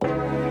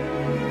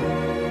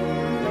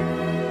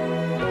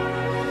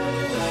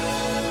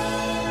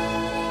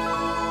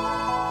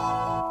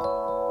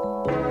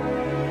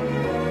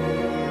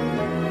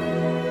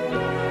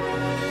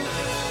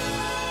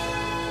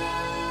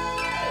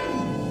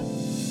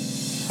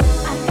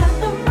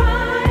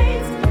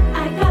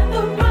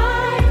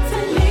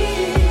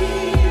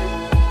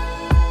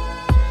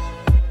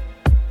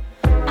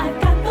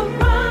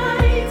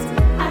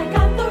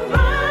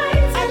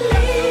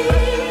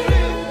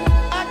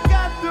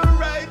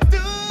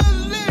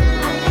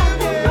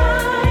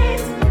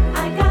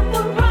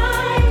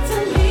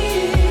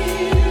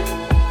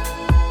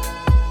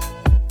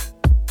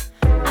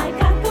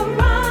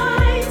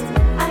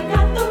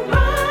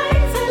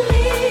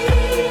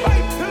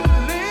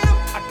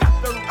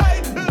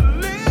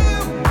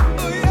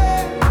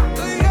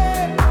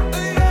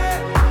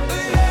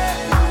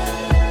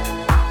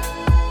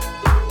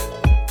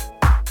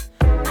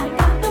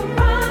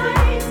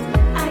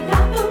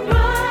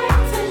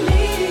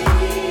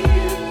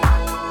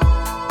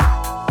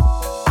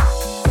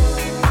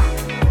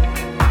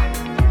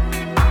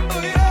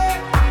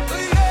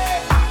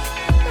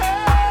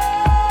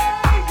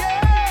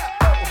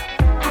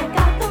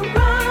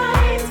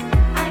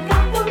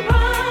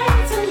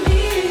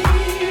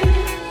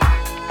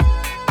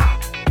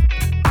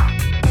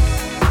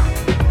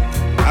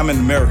I'm an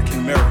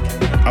American,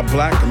 a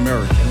black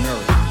American,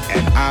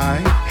 and I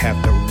have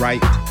the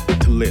right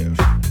to live.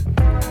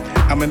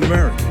 I'm an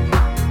American,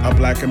 a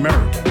black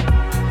American,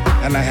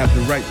 and I have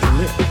the right to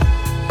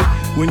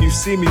live. When you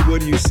see me,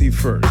 what do you see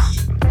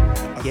first?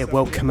 Yeah,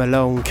 welcome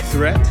along.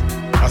 Threat?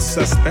 A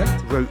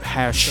suspect? Root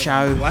House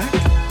Show. Black?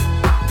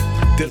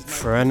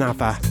 For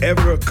another.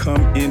 Ever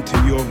come into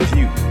your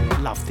view?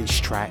 Love this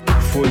track.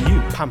 For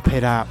you. Pump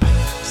it up.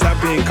 Stop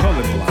being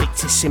colorblind.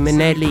 Victor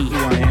Simonelli. Who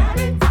I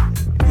am.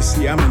 You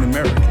see, I'm an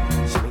American.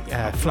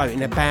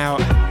 Floating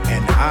about.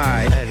 And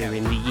I earlier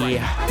in the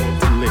year.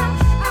 To live.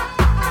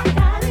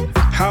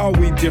 How are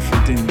we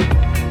different than you?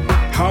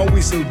 How are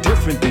we so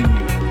different than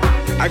you?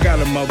 I got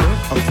a mother,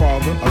 a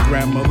father, a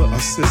grandmother, a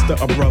sister,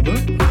 a brother.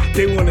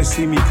 They want to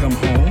see me come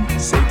home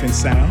safe and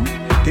sound.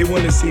 They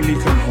want to see me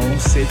come home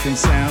safe and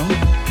sound,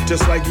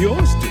 just like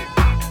yours do.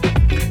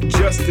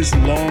 Justice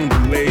long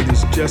delayed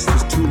is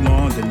justice too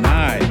long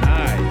denied.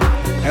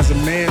 As a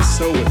man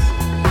soweth,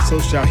 so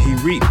shall he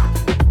reap.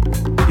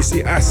 You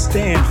see, I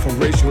stand for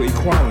racial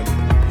equality,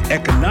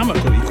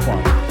 economical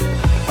equality.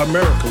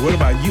 America, what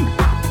about you?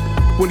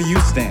 What do you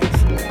stand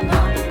for?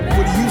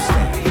 What do you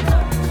stand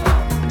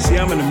for? See,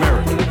 I'm an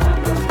American,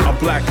 a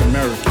black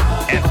American,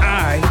 and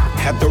I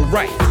have the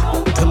right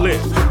to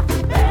live.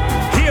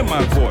 Hear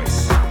my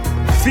voice,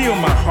 feel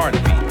my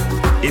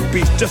heartbeat. It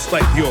beats just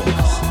like yours.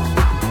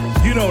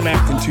 You don't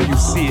act until you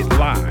see it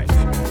live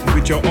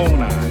with your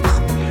own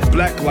eyes.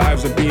 Black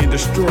lives are being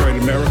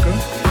destroyed, America.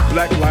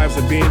 Black lives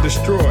are being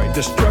destroyed.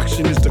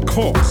 Destruction is the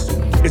cost.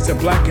 It's a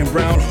black and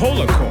brown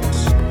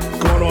holocaust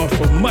going on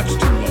for much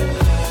too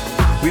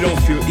long. We don't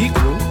feel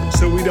equal,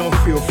 so we don't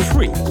feel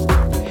free.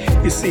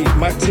 You see,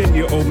 my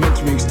 10-year-old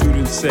mentoring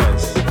student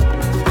says,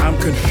 I'm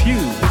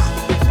confused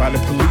by the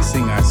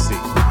policing I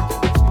see.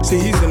 See,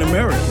 he's an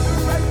American,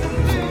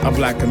 a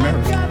black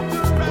American.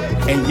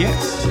 And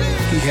yes,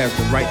 he has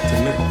the right to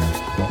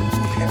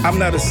live. I'm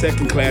not a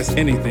second-class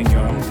anything,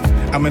 y'all.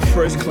 I'm a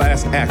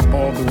first-class act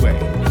all the way.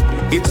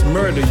 It's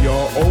murder,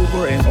 y'all,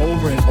 over and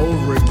over and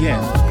over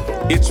again.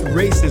 It's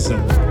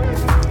racism.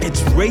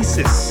 It's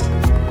racist.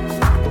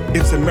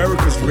 It's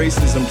America's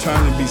racism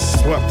trying to be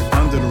swept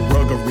under the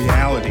rug of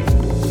reality.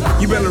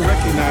 You better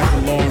recognize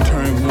the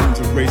long-term wounds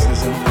of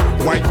racism.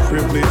 White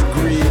privilege,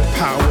 greed,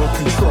 power,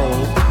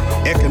 control,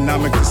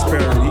 economic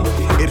disparity.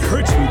 It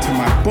hurts me to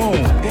my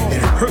bone.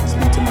 It hurts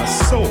me to my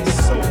soul.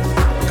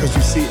 Because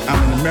you see,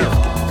 I'm an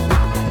American,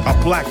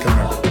 a black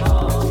American,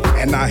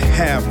 and I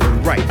have the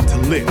right to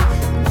live.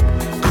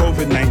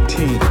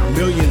 COVID-19,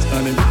 millions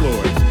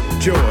unemployed.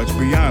 George,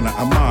 Brianna,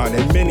 Ahmad,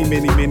 and many,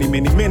 many, many,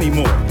 many, many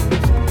more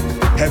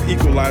have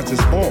equalized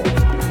us all.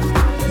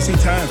 You see,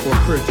 time for a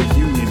perfect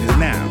union is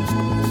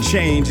now.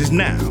 Change is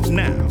now.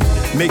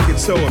 Make it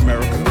so,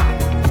 America.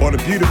 Or the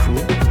beautiful,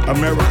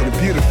 America the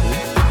beautiful,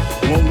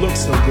 won't look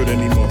so good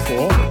anymore for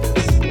all of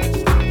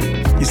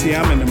us. You see,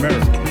 I'm an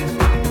American,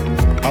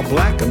 a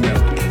black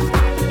American,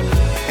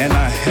 and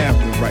I have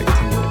the right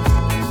to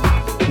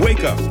live.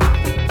 Wake up.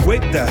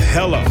 Wake the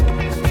hell up,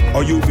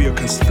 or you'll be a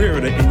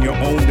conspirator in your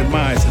own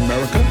demise,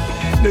 America.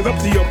 Live up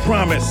to your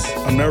promise,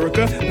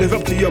 America. Live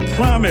up to your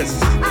promise.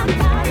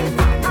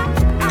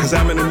 Because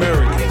I'm an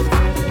American,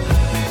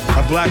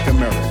 a black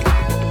American,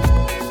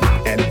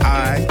 and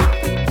I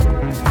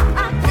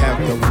have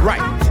the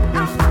right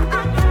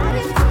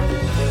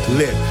to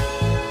live.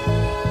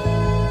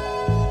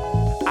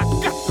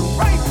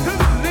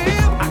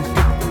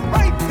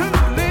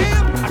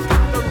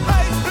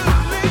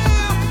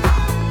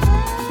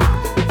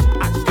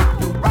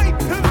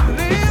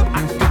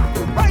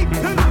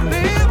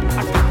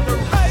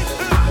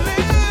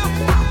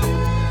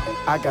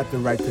 I got the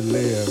right to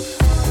live.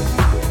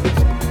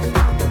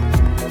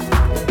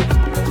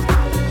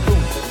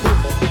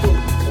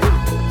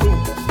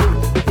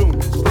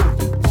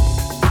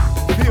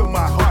 Feel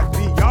my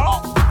heartbeat,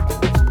 y'all.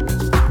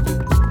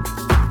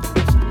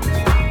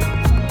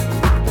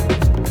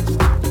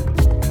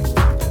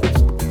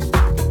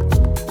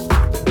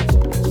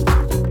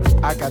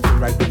 I got the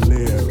right to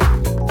live.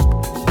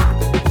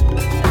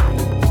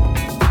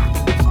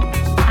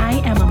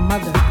 I am a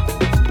mother.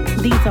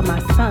 These are my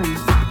sons.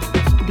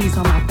 These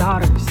are my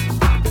daughters.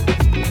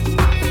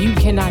 You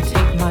cannot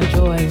take my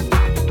joy.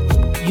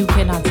 You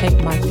cannot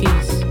take my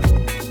peace.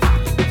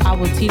 I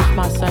will teach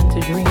my son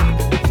to dream,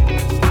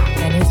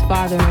 and his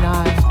father and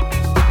I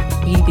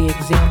be the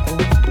example.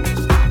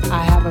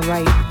 I have a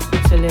right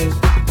to live.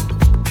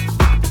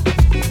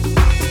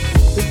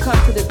 We've come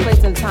to this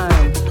place in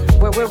time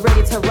where we're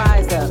ready to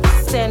rise up,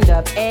 stand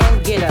up,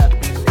 and get up,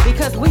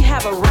 because we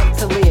have a right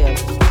to live.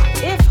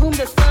 If whom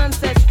the sun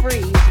sets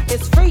free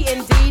is free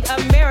indeed,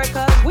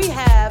 America, we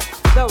have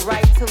the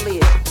right to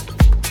live.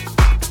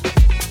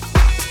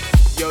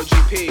 Yo,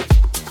 GP,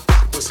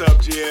 what's up,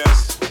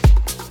 GS?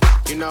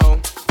 You know,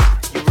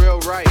 you're real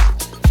right.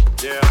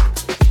 Yeah,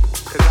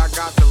 cause I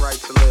got the right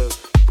to live.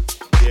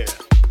 Yeah,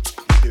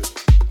 you do.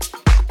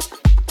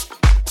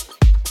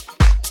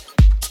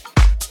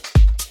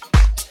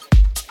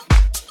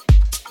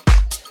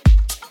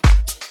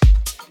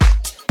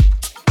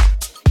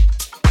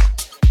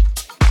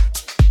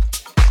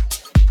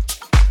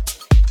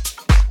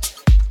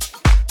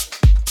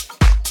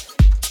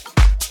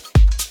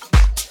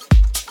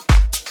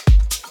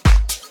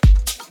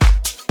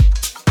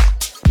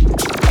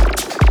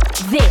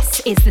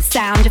 This is the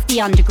sound of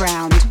the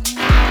underground.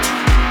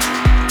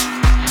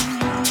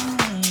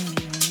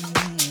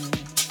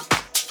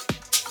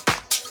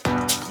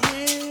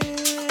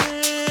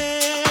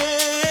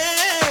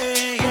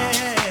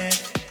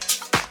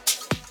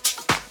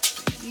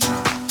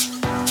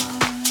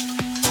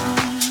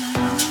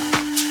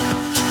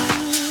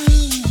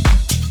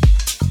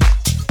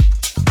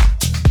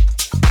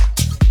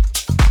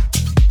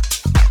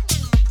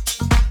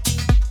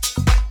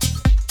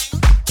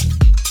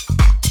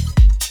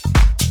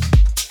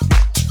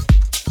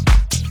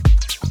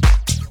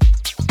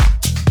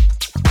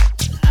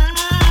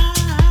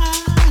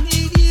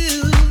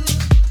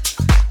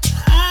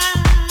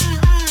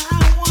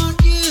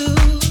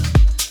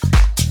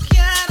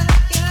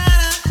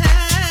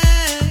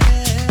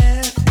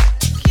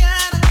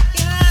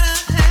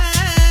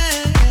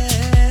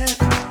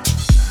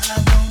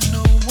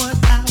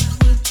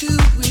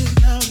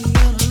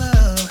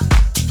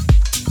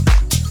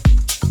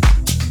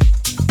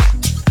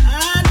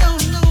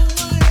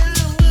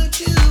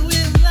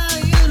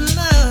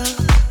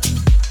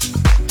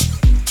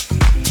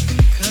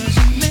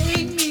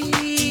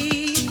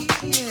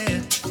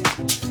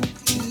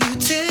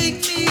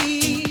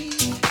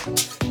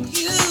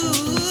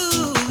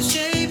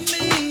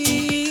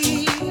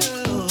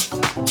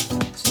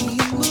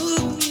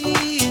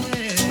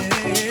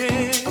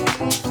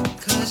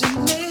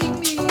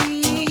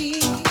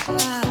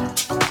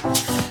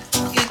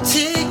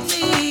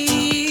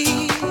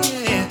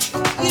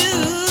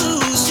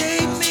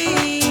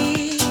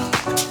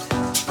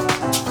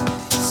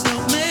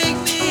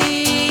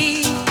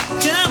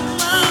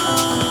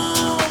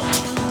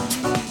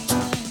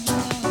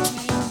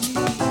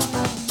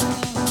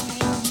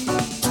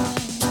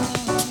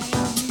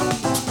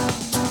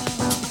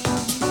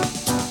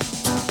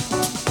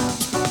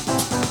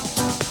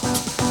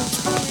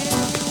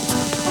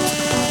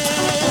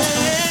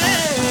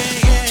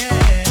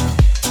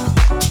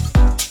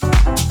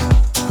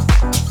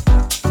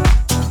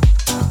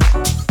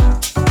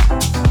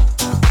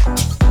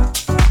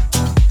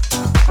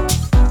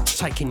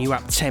 You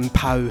up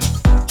tempo.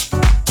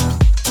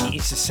 It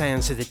is the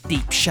sounds of the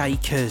Deep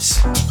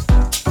Shakers.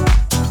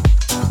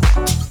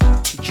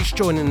 You're just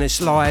joining us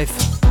live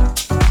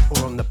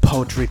or on the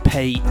pod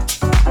repeat.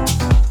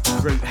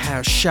 Root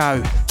House Show.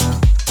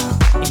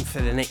 In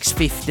for the next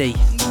 50.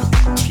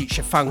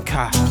 Future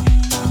Funker.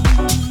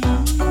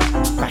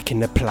 Back in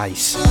the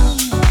place.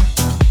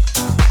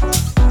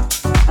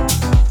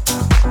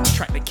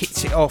 Track that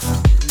kicks it off.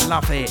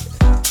 Love it.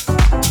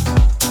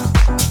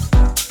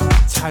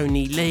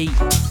 Tony Lee,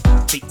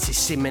 Victor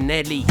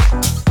Simonelli,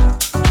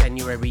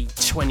 January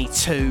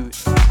 22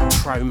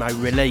 promo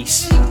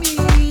release. In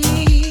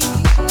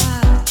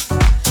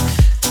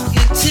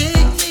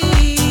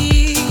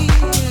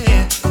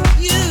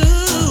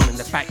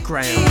the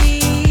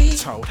background,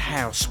 Told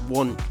House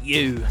Want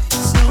You.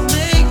 So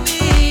make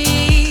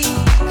me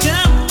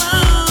come on.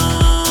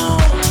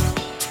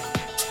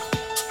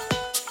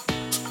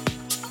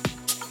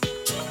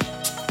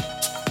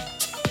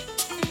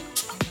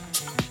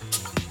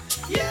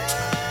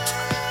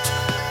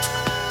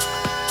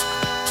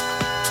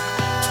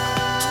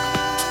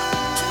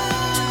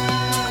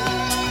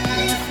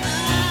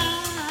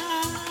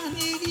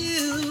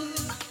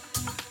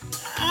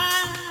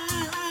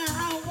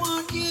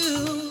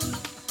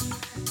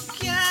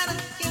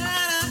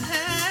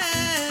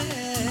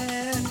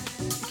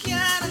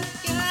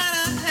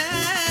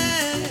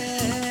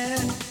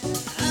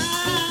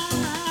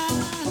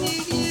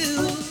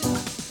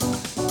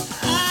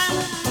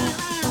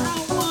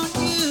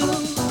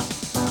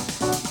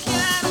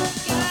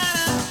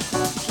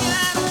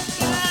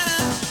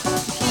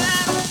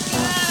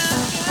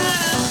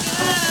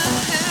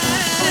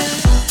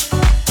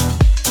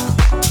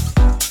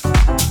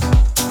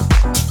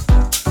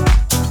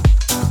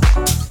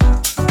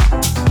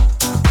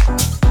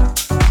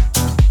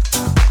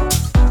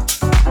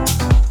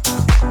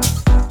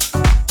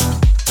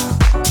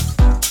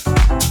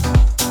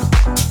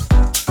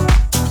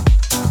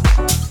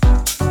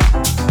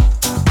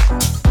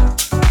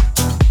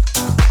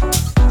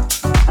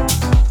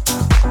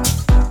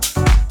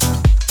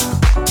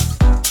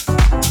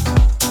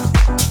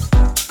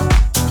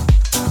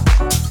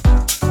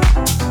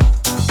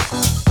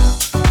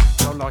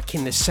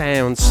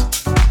 Sounds,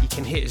 you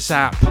can hit us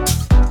up.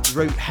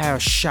 Root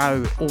House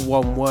Show, all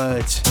one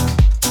word.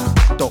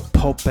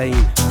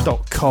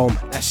 .podbean.com.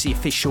 That's the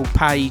official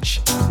page.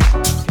 You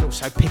can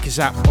also pick us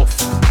up off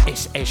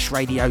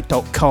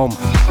ssradio.com.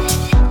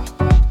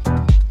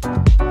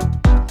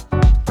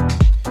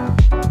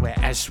 Where,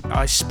 as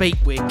I speak,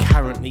 we're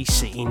currently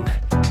sitting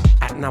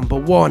at number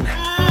 1 in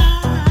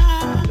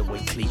the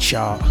weekly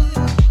chart.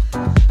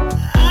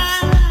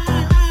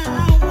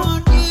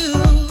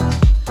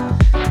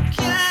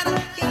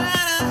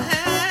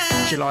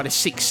 July the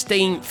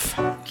 16th,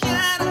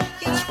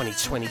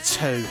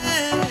 2022,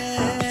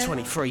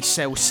 23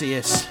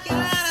 Celsius,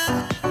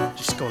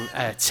 just gone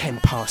 10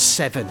 past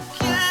 7 in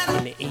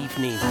the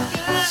evening,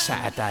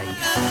 Saturday.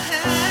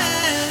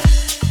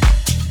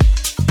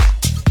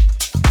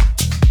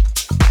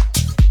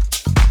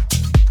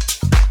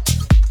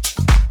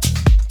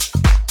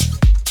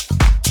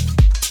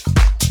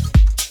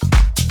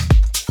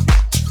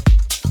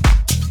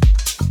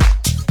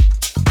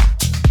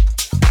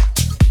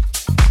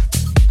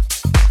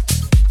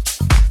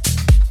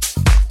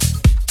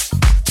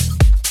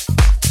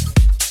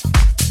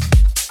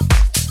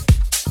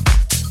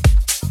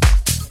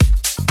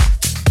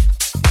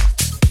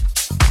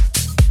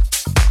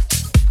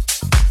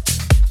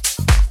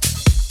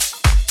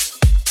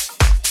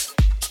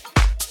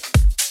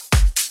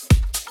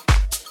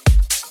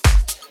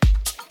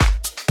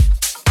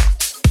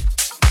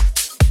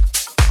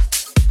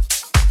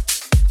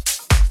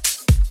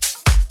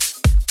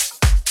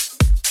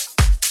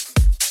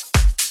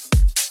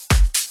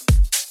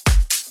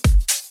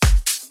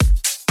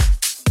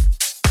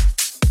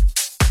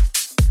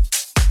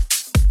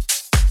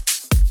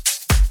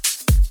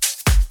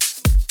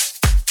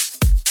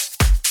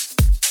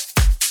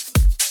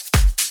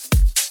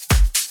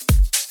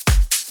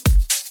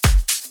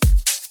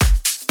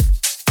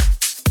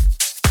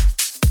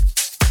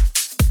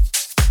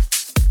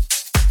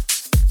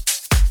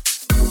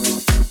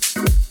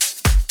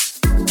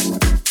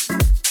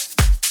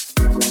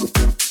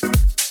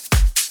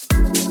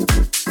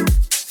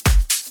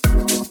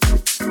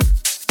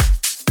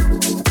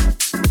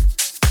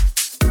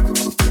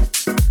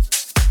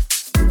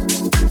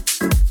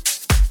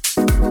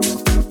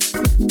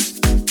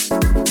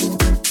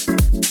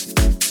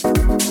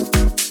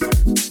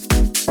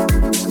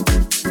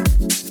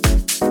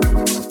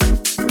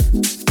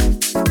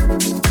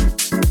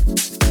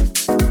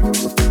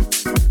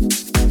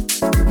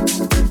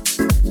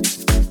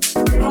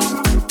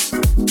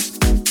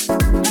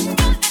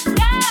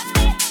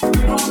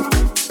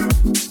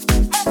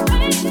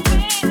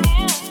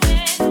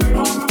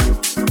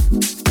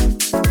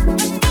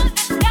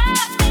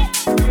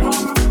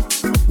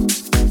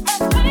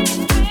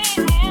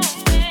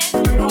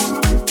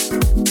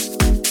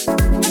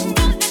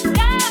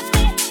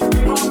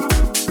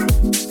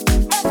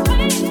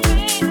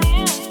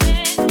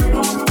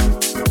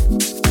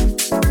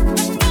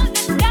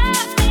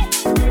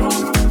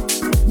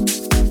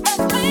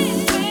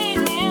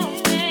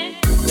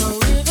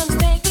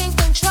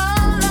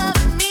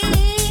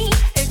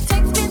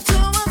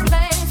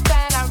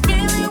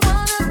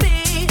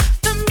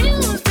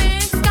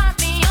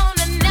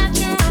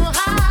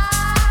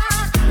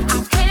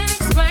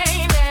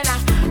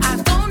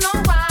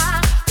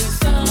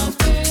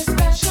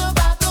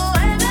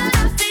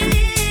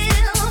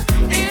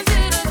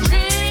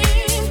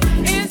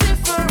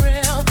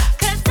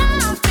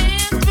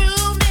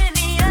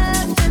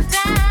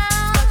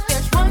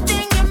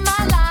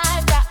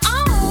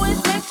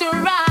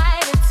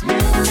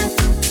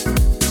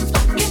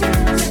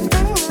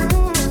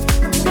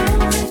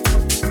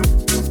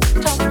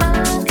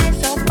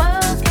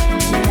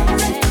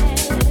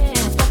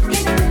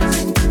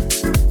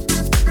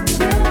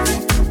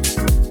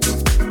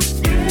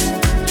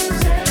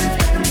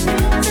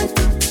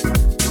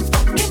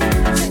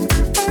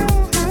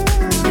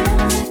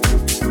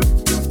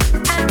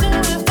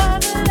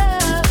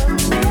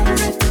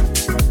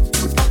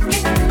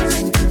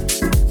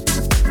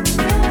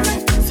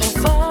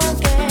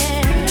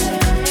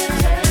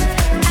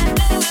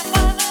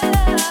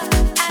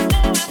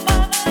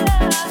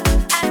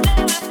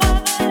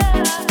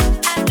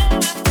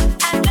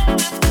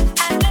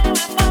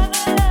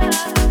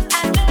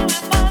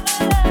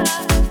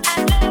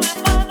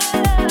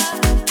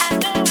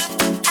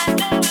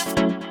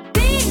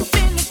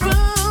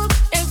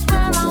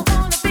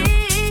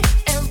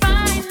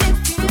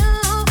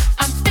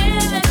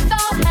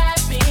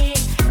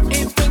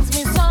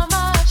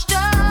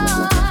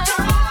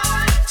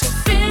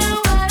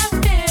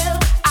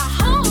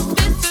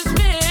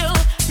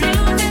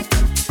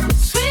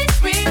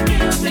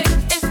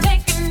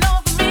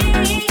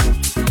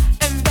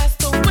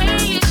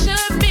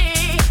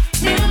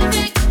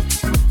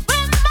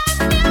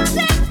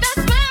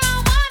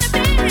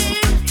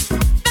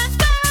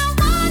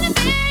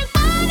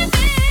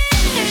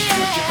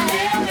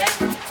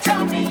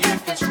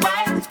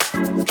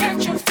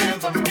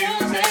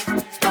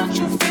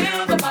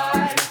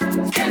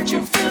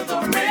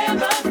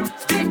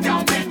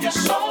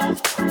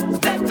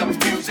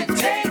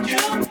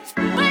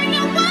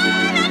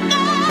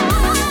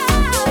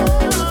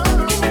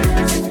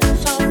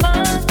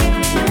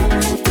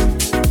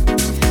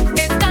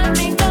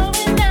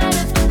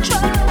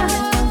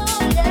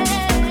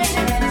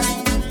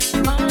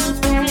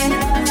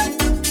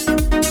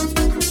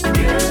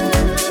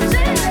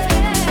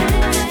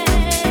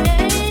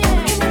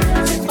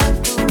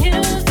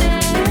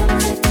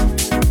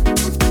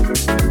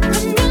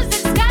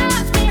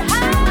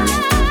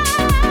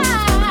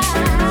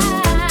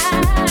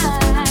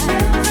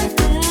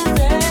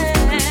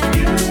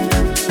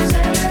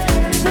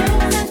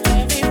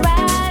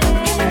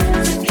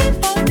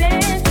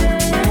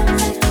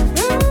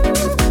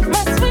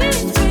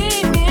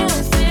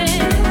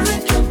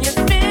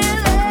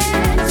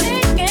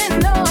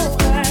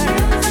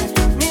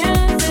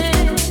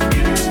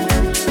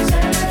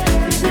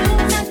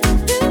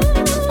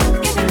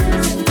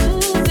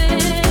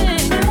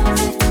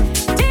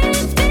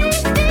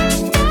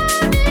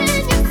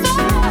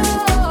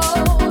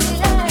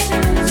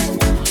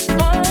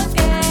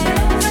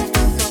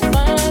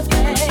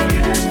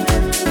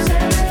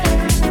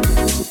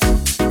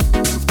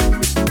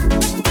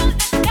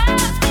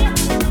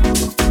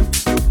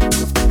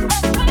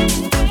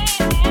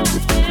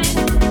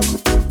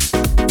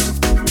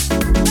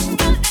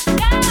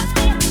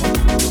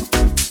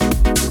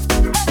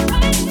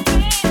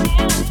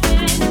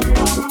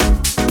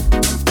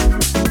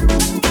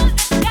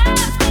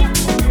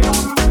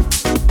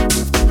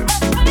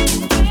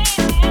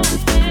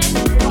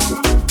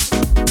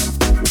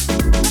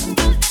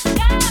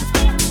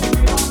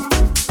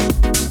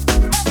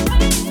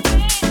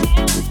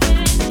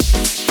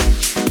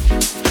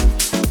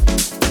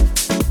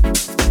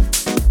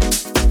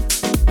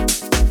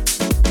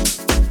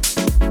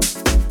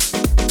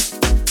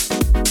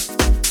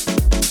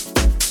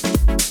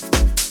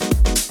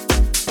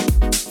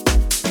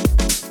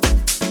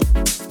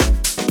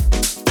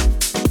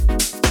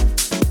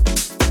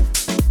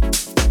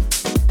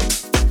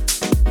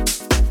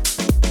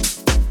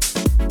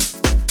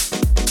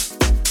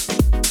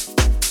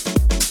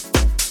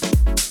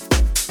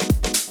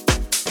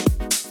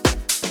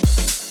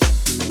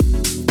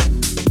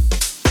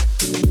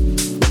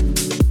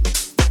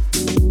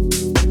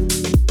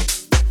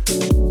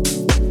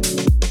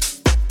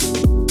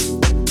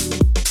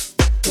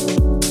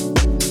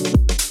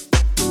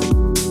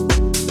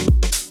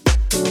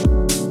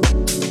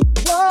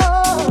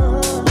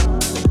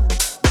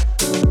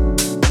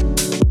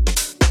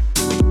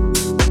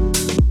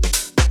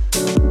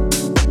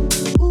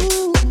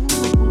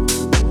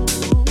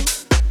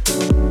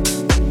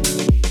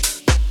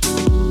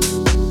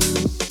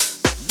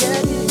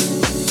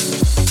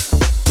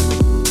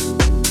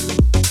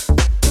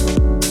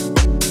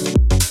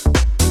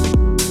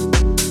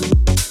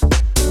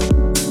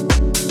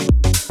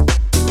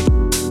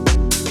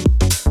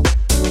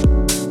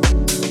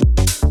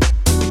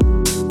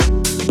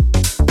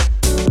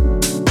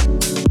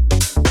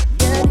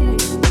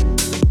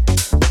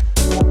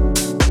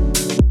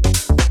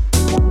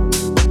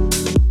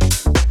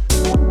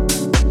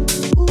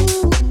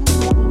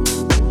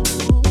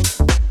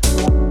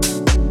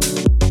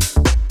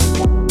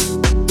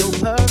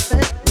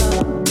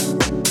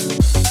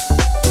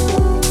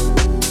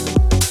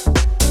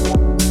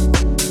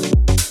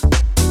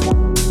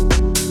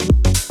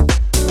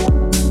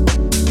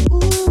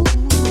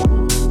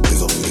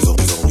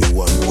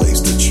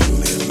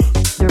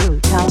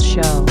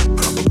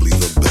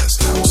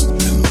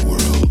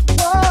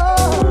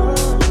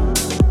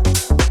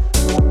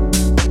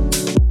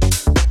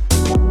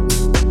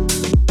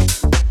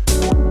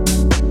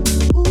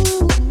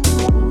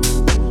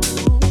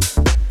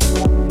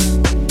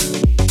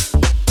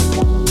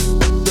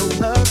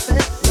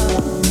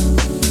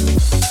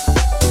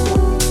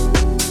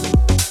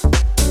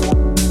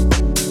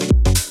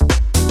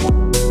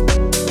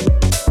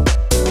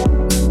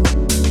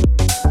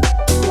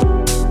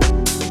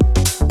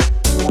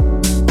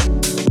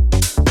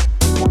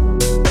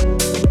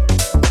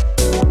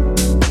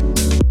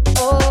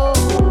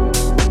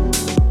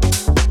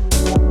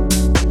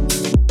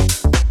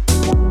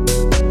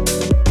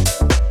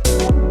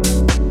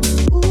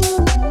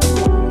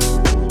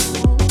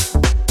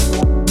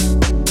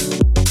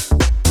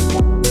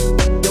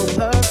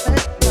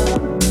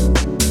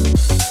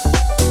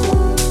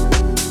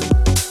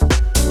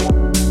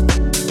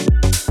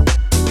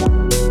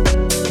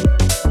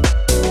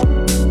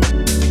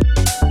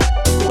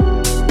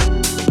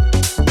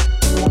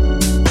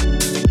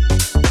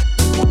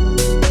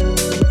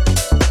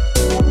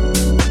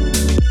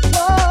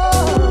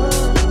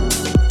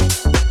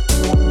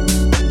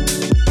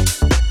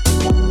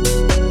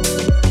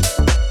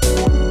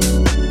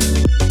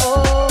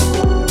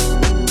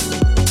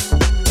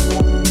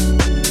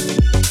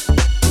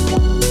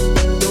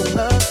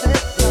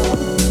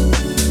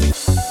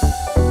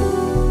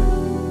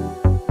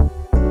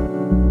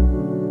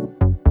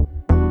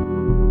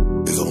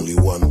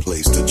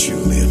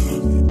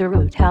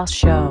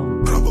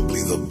 Soulful.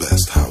 Probably the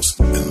best house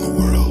in the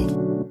world.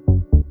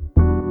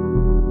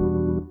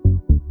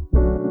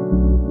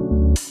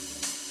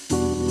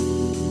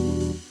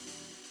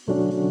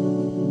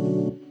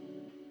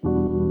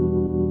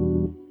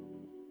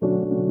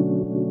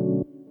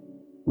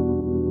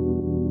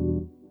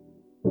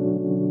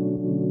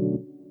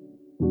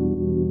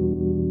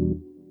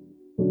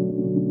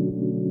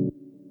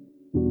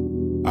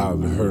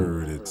 I've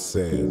heard it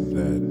said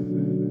that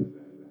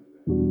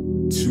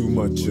too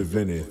much of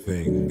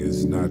anything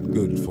is not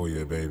good for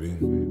you, baby.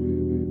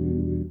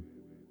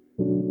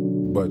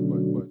 But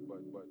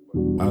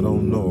I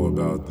don't know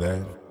about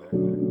that.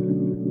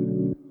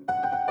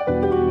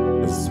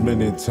 As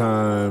many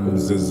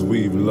times as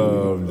we've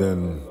loved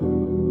and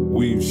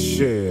we've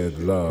shared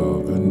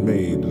love and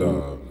made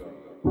love,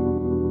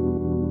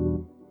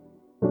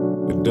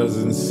 it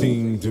doesn't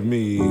seem to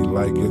me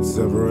like it's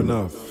ever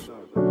enough.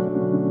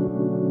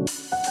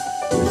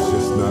 It's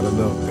just not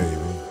enough, baby.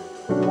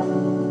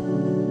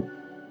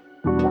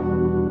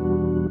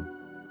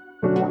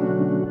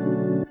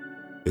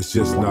 It's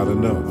just not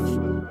enough.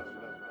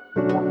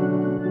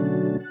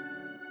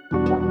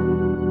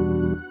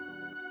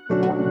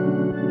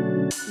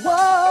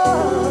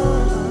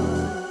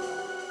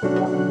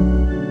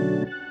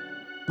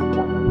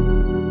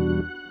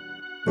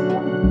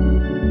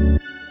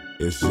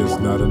 It's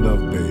just not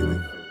enough, baby.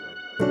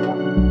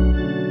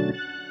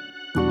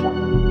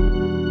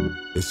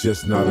 It's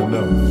just not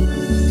enough.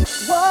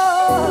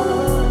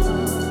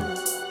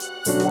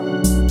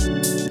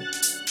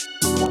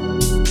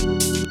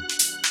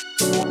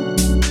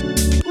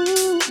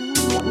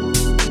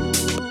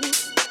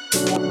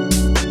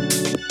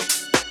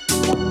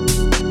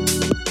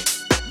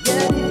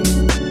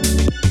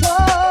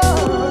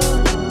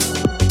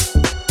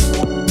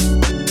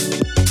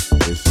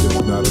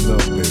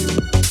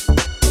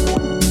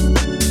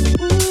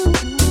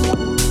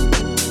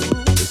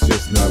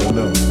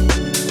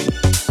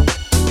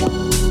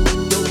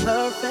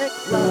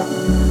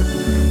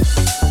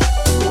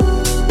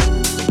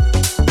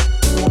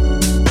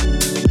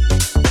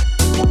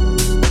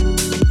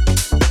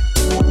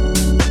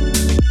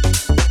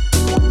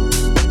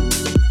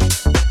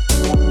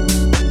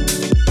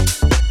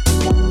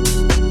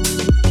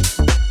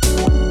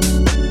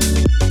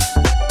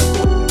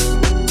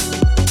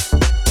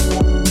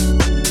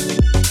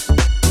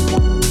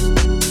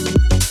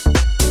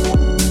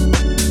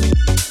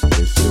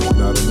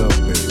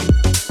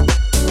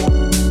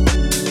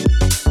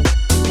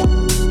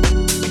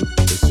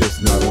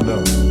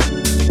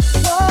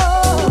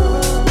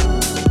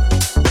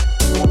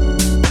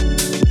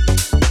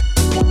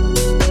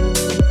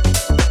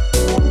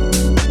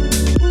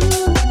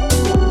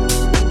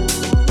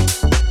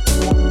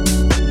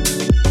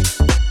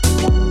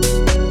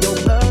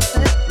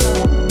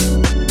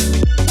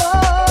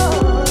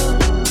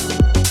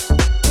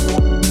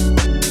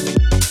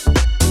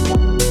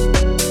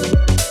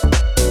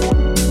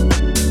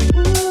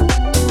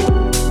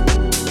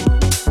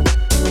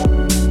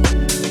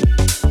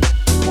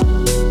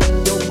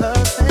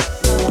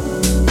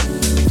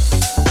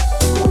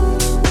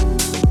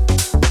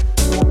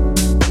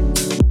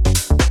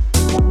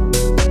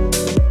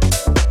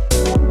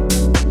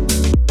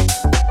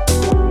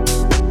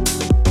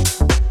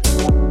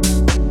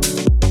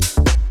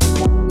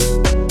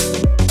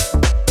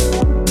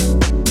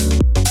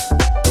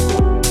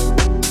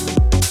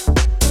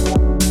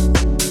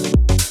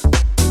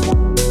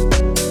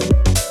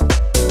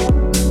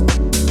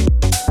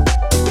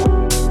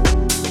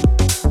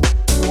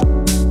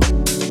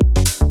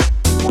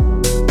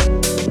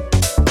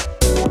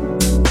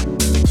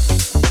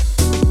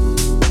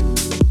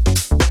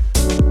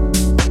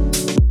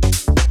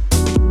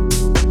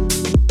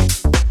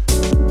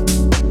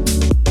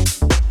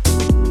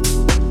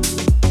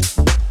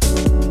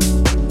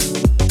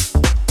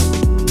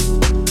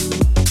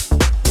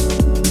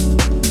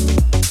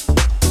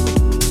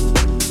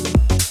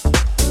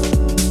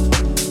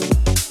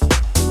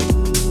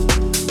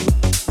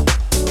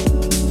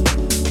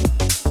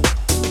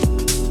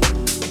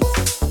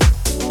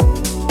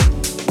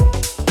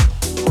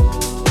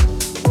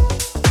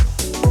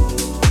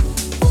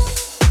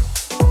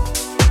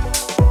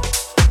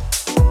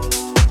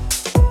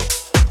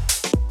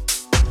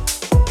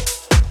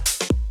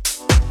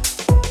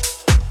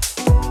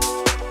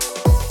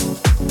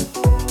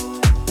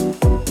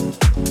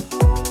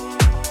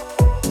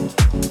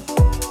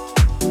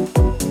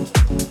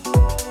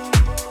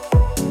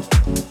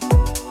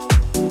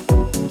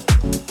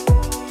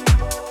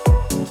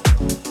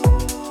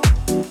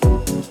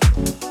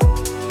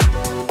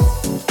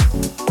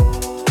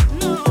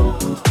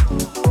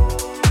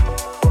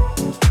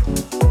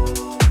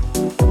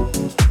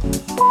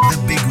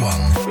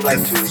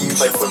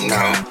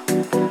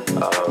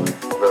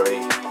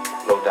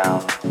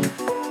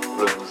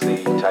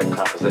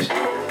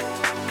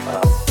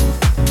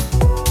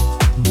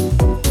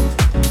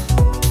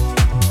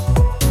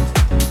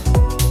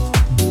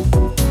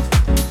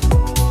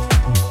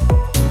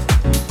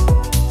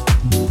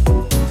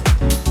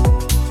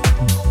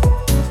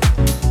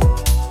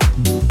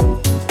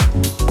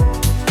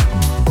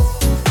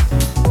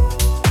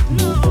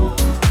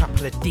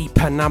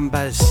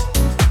 numbers,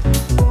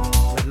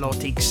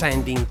 melodic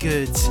sounding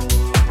good.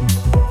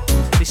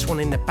 This one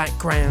in the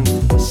background,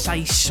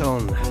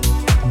 Saison.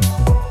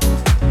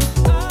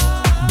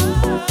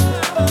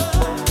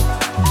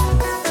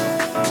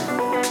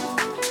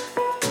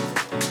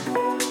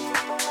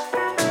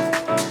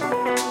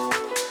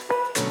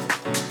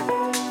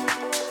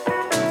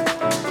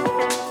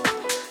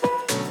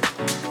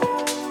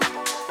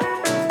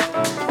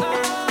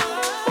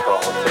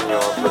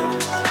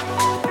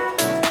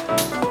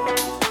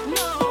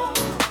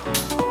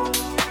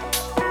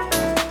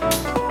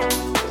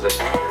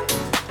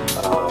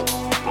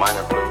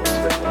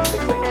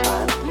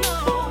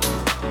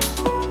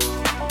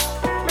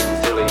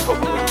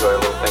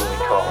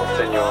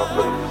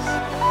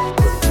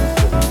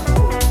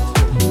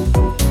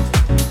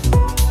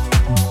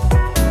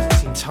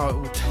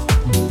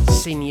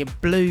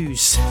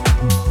 Blues.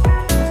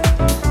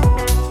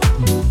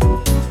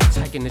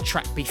 Taking the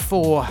track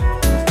before,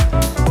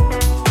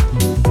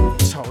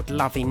 titled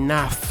Love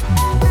Enough.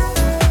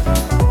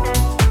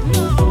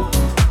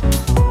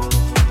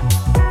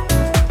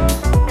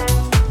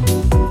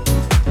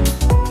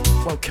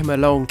 Welcome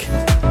along,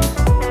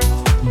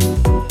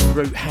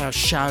 Root House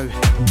Show.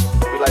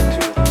 We'd like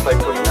to play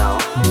for you now,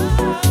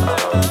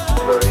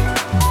 very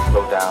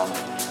low down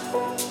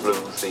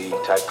bluesy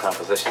type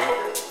composition.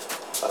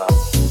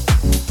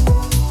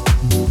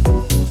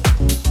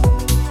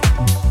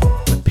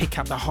 Pick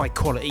up the high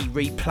quality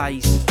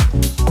replays,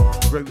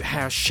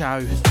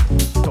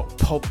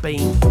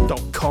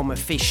 roothouseshow.podbean.com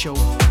official.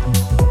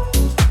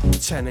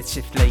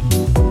 Alternatively,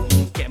 you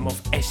can get them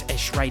off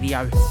SS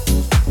Radio.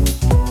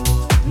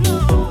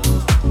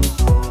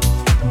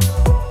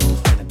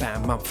 And about a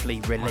monthly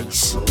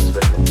release. Blues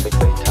written in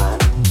 6/8 time.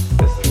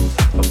 This is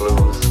a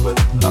blues with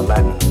a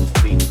Latin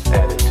beat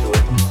added to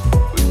it.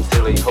 We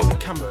sincerely hope.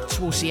 Come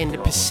towards the end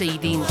of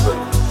proceedings,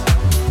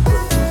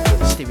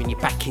 steering you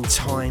back in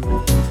time.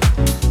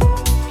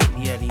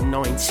 The early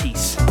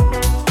 90s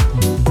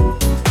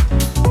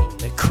in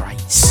the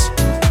crates.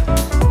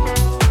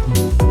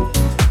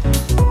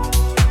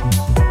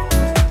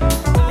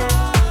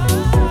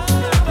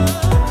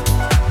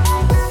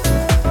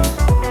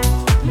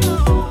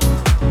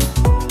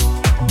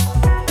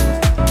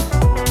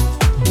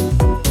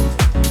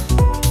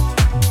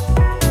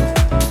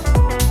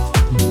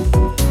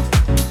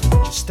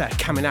 Just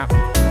coming up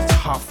to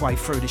halfway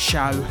through the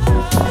show.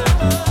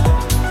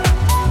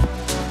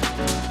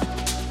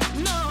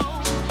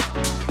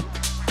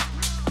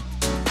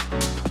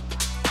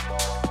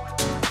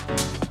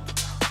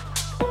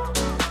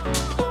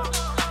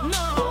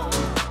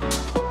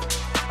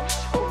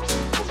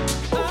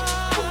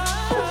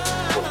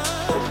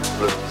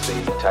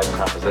 Type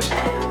composition.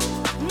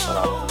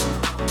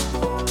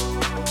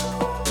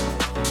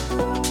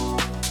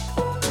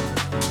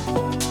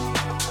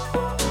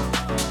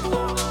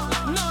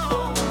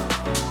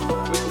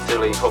 We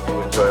sincerely hope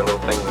you enjoy a little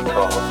thing we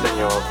call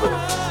Senor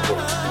Blues.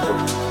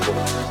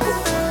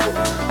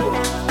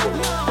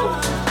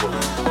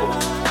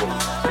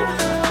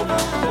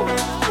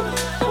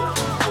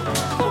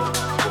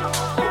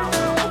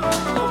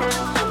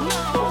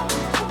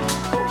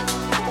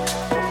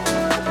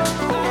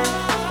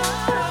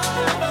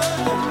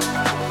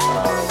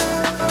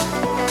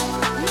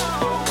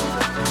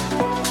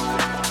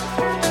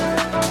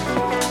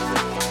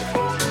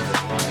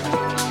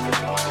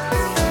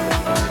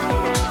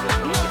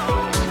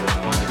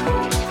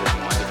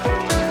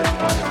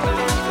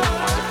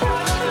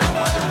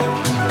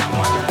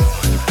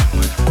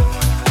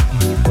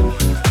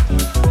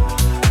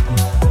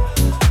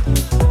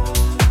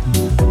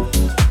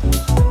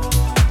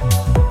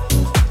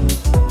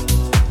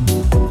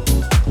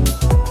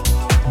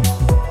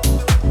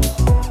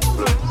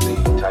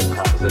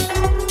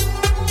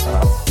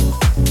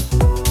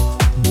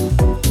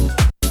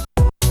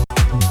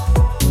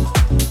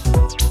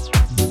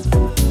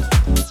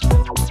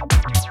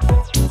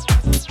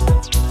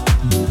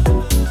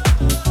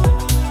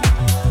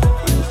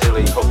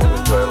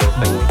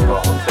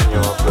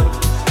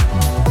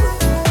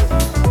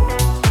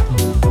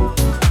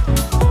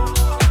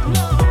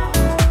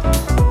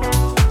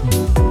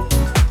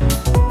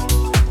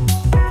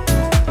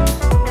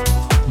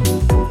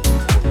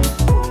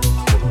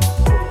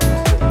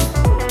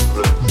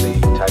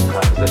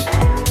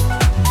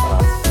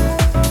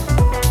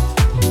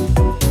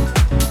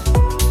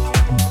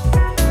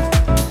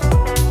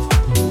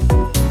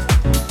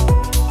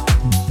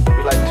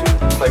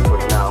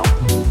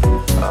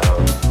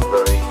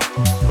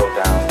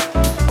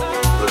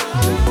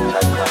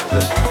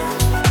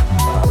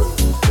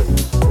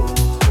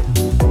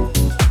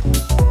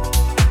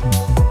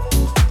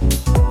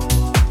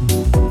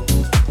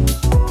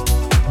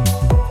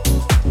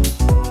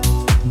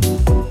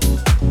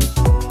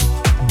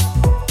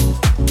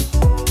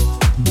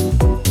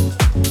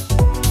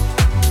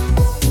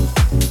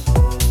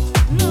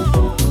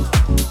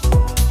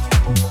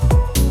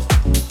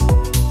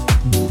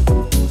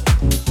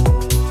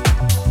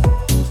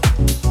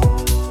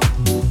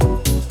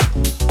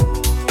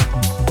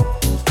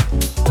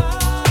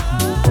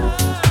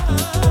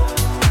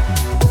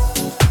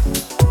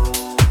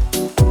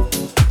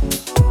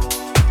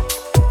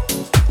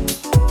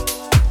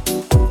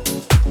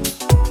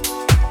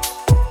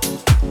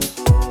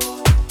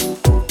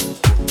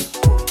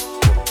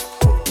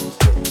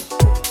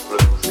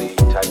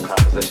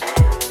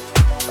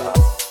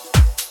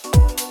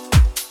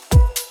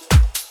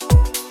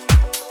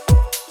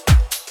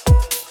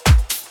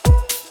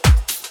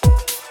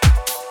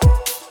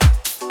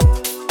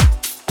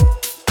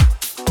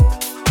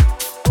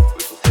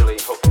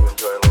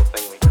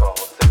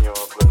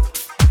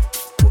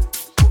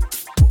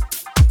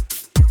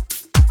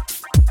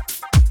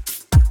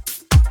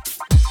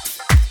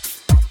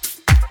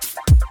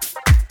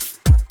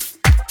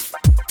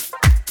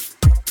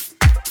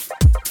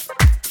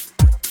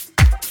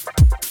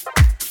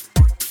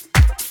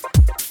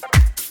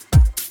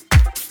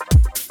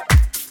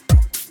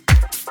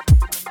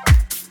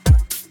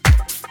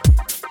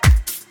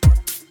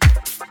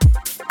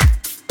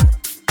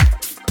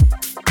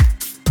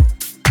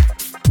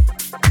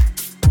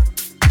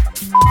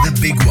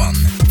 the big one,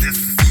 the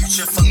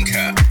Future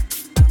Funker.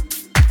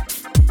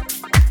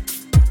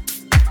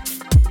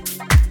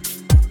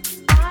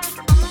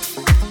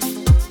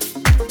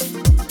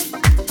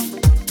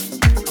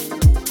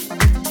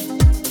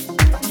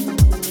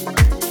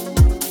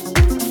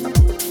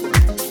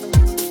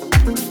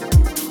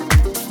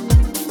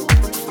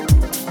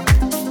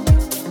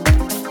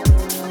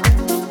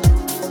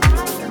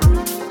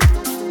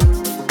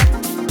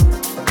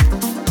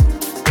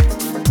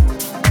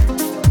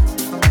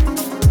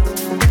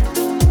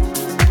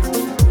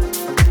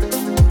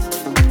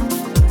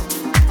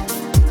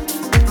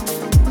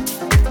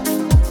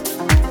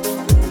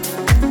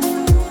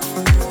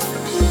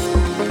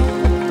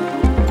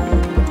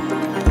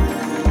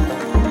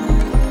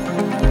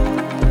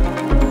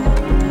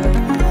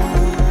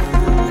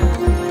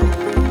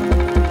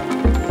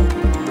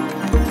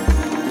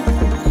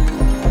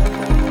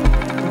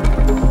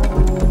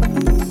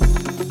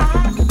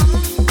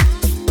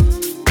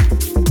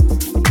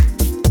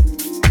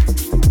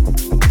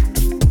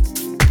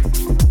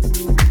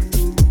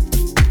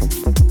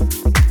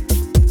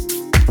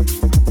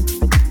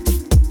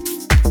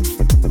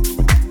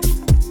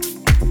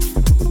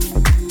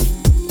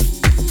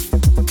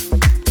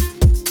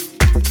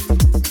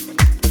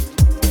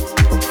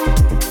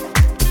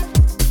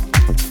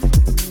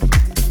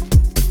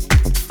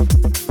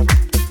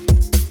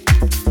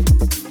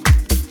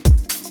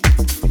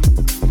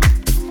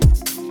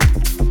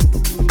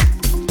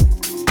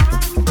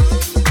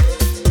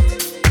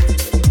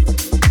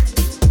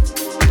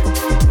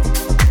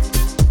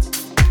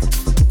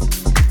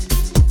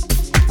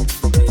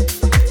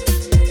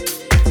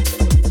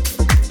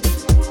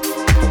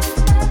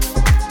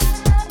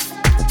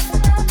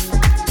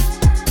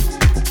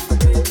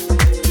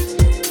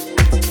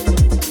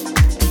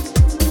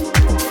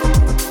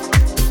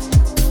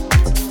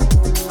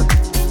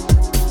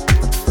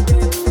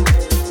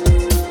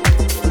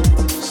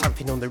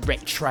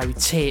 Retro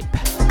tip.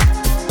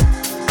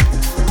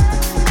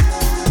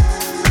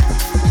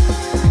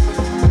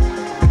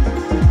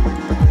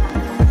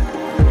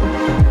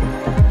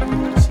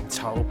 It's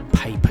entitled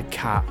Paper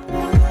Cut.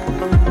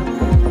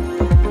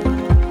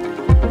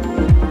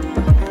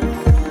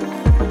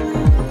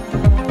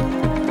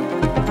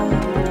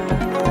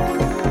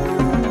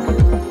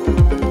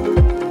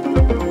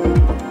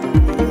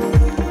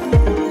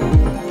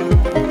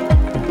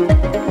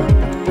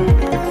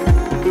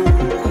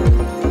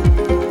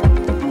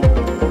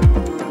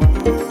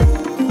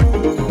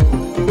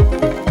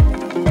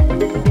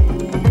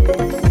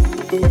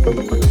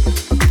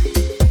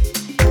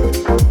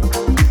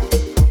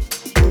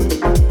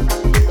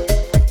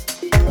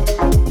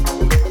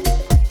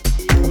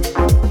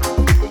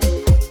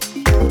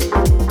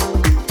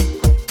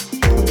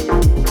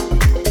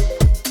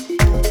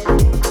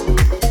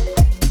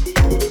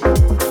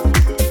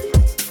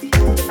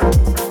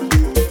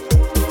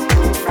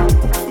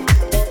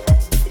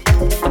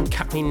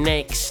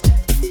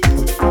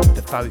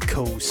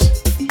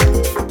 Vocals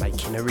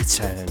making a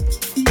return.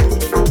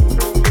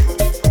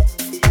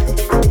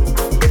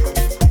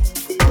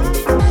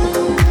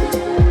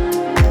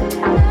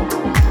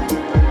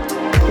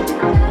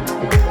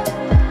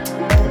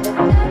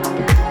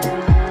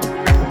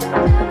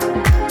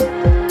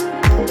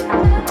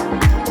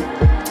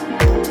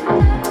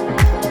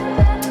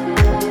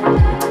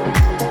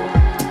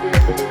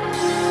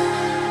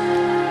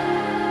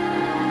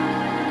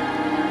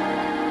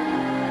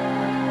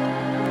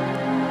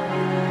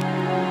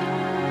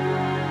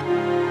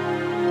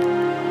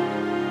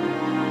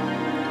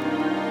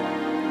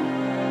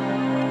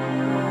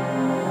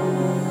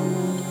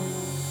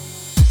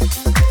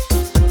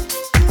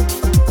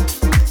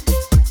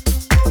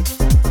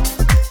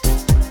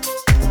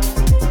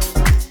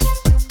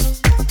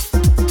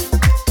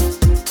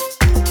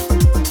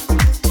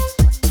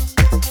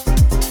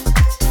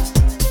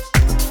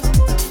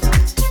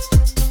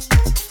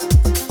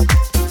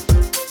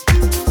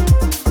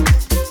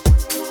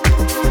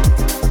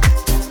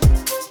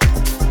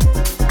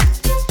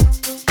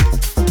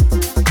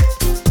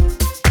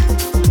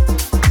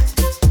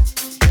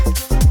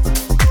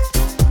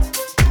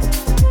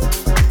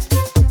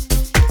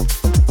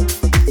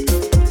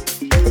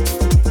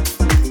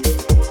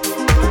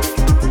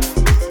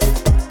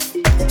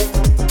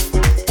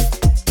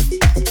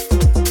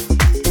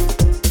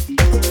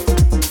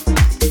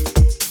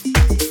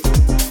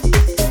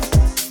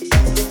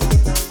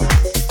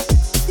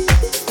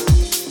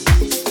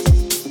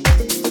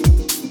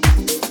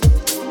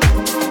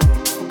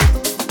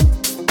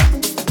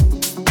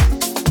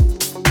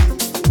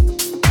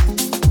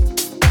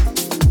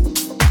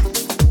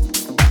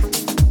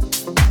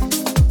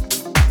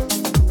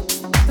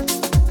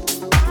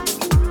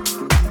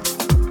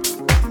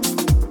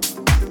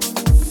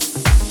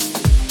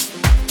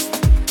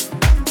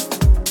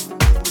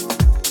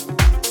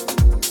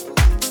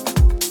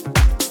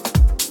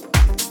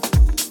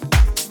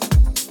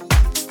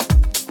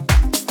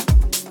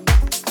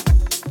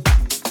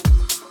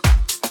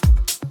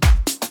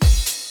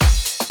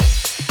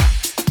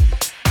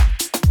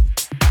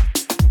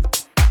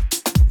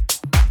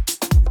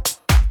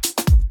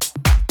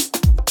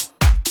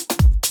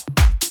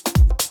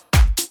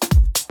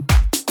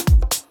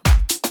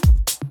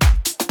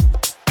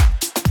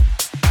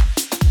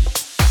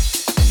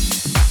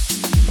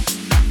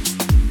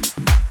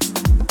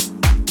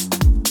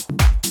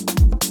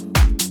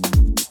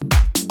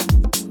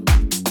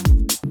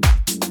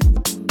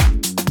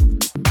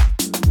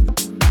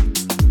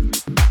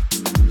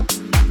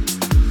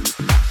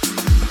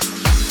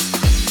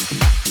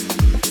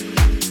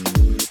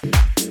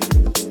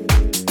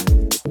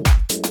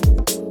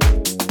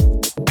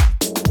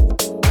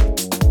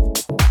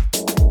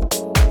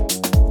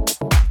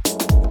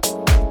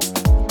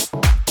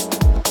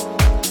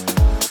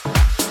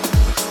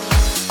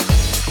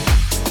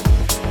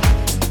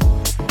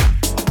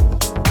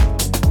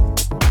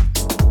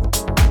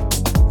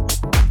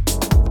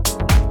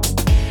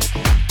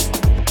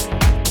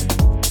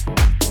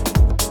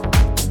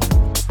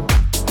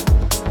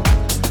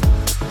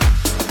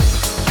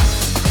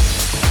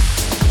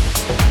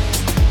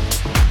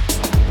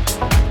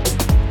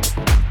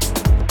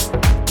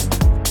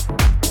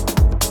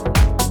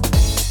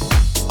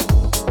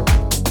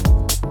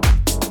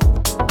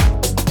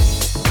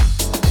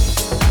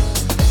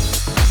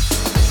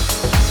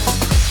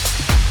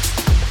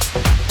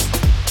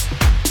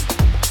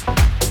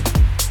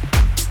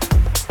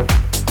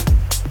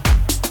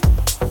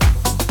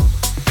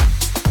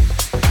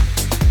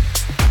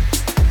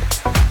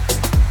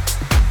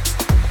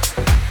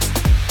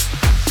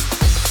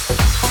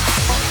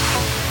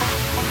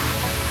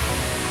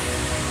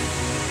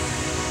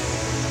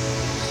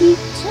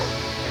 future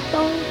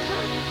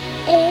funker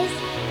is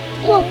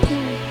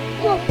whooping,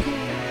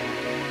 whooping.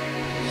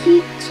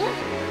 Future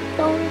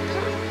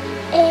funker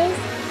is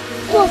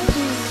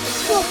whooping,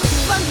 whooping.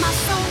 Flood my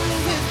soul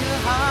with your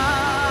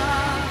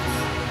heart.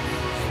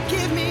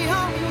 Give me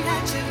all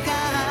that you've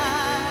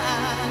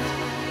got.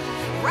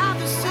 Ride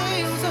the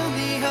sails on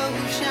the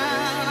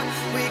ocean.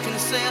 We can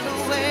sail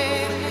away,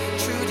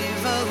 true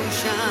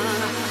devotion.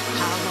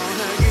 I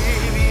wanna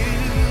give you,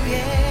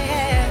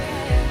 yeah.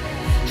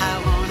 I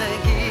wanna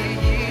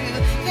give you,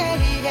 yeah,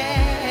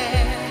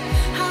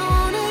 yeah. I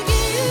wanna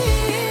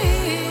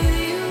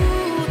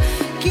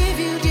give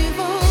you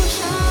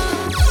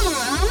devotion.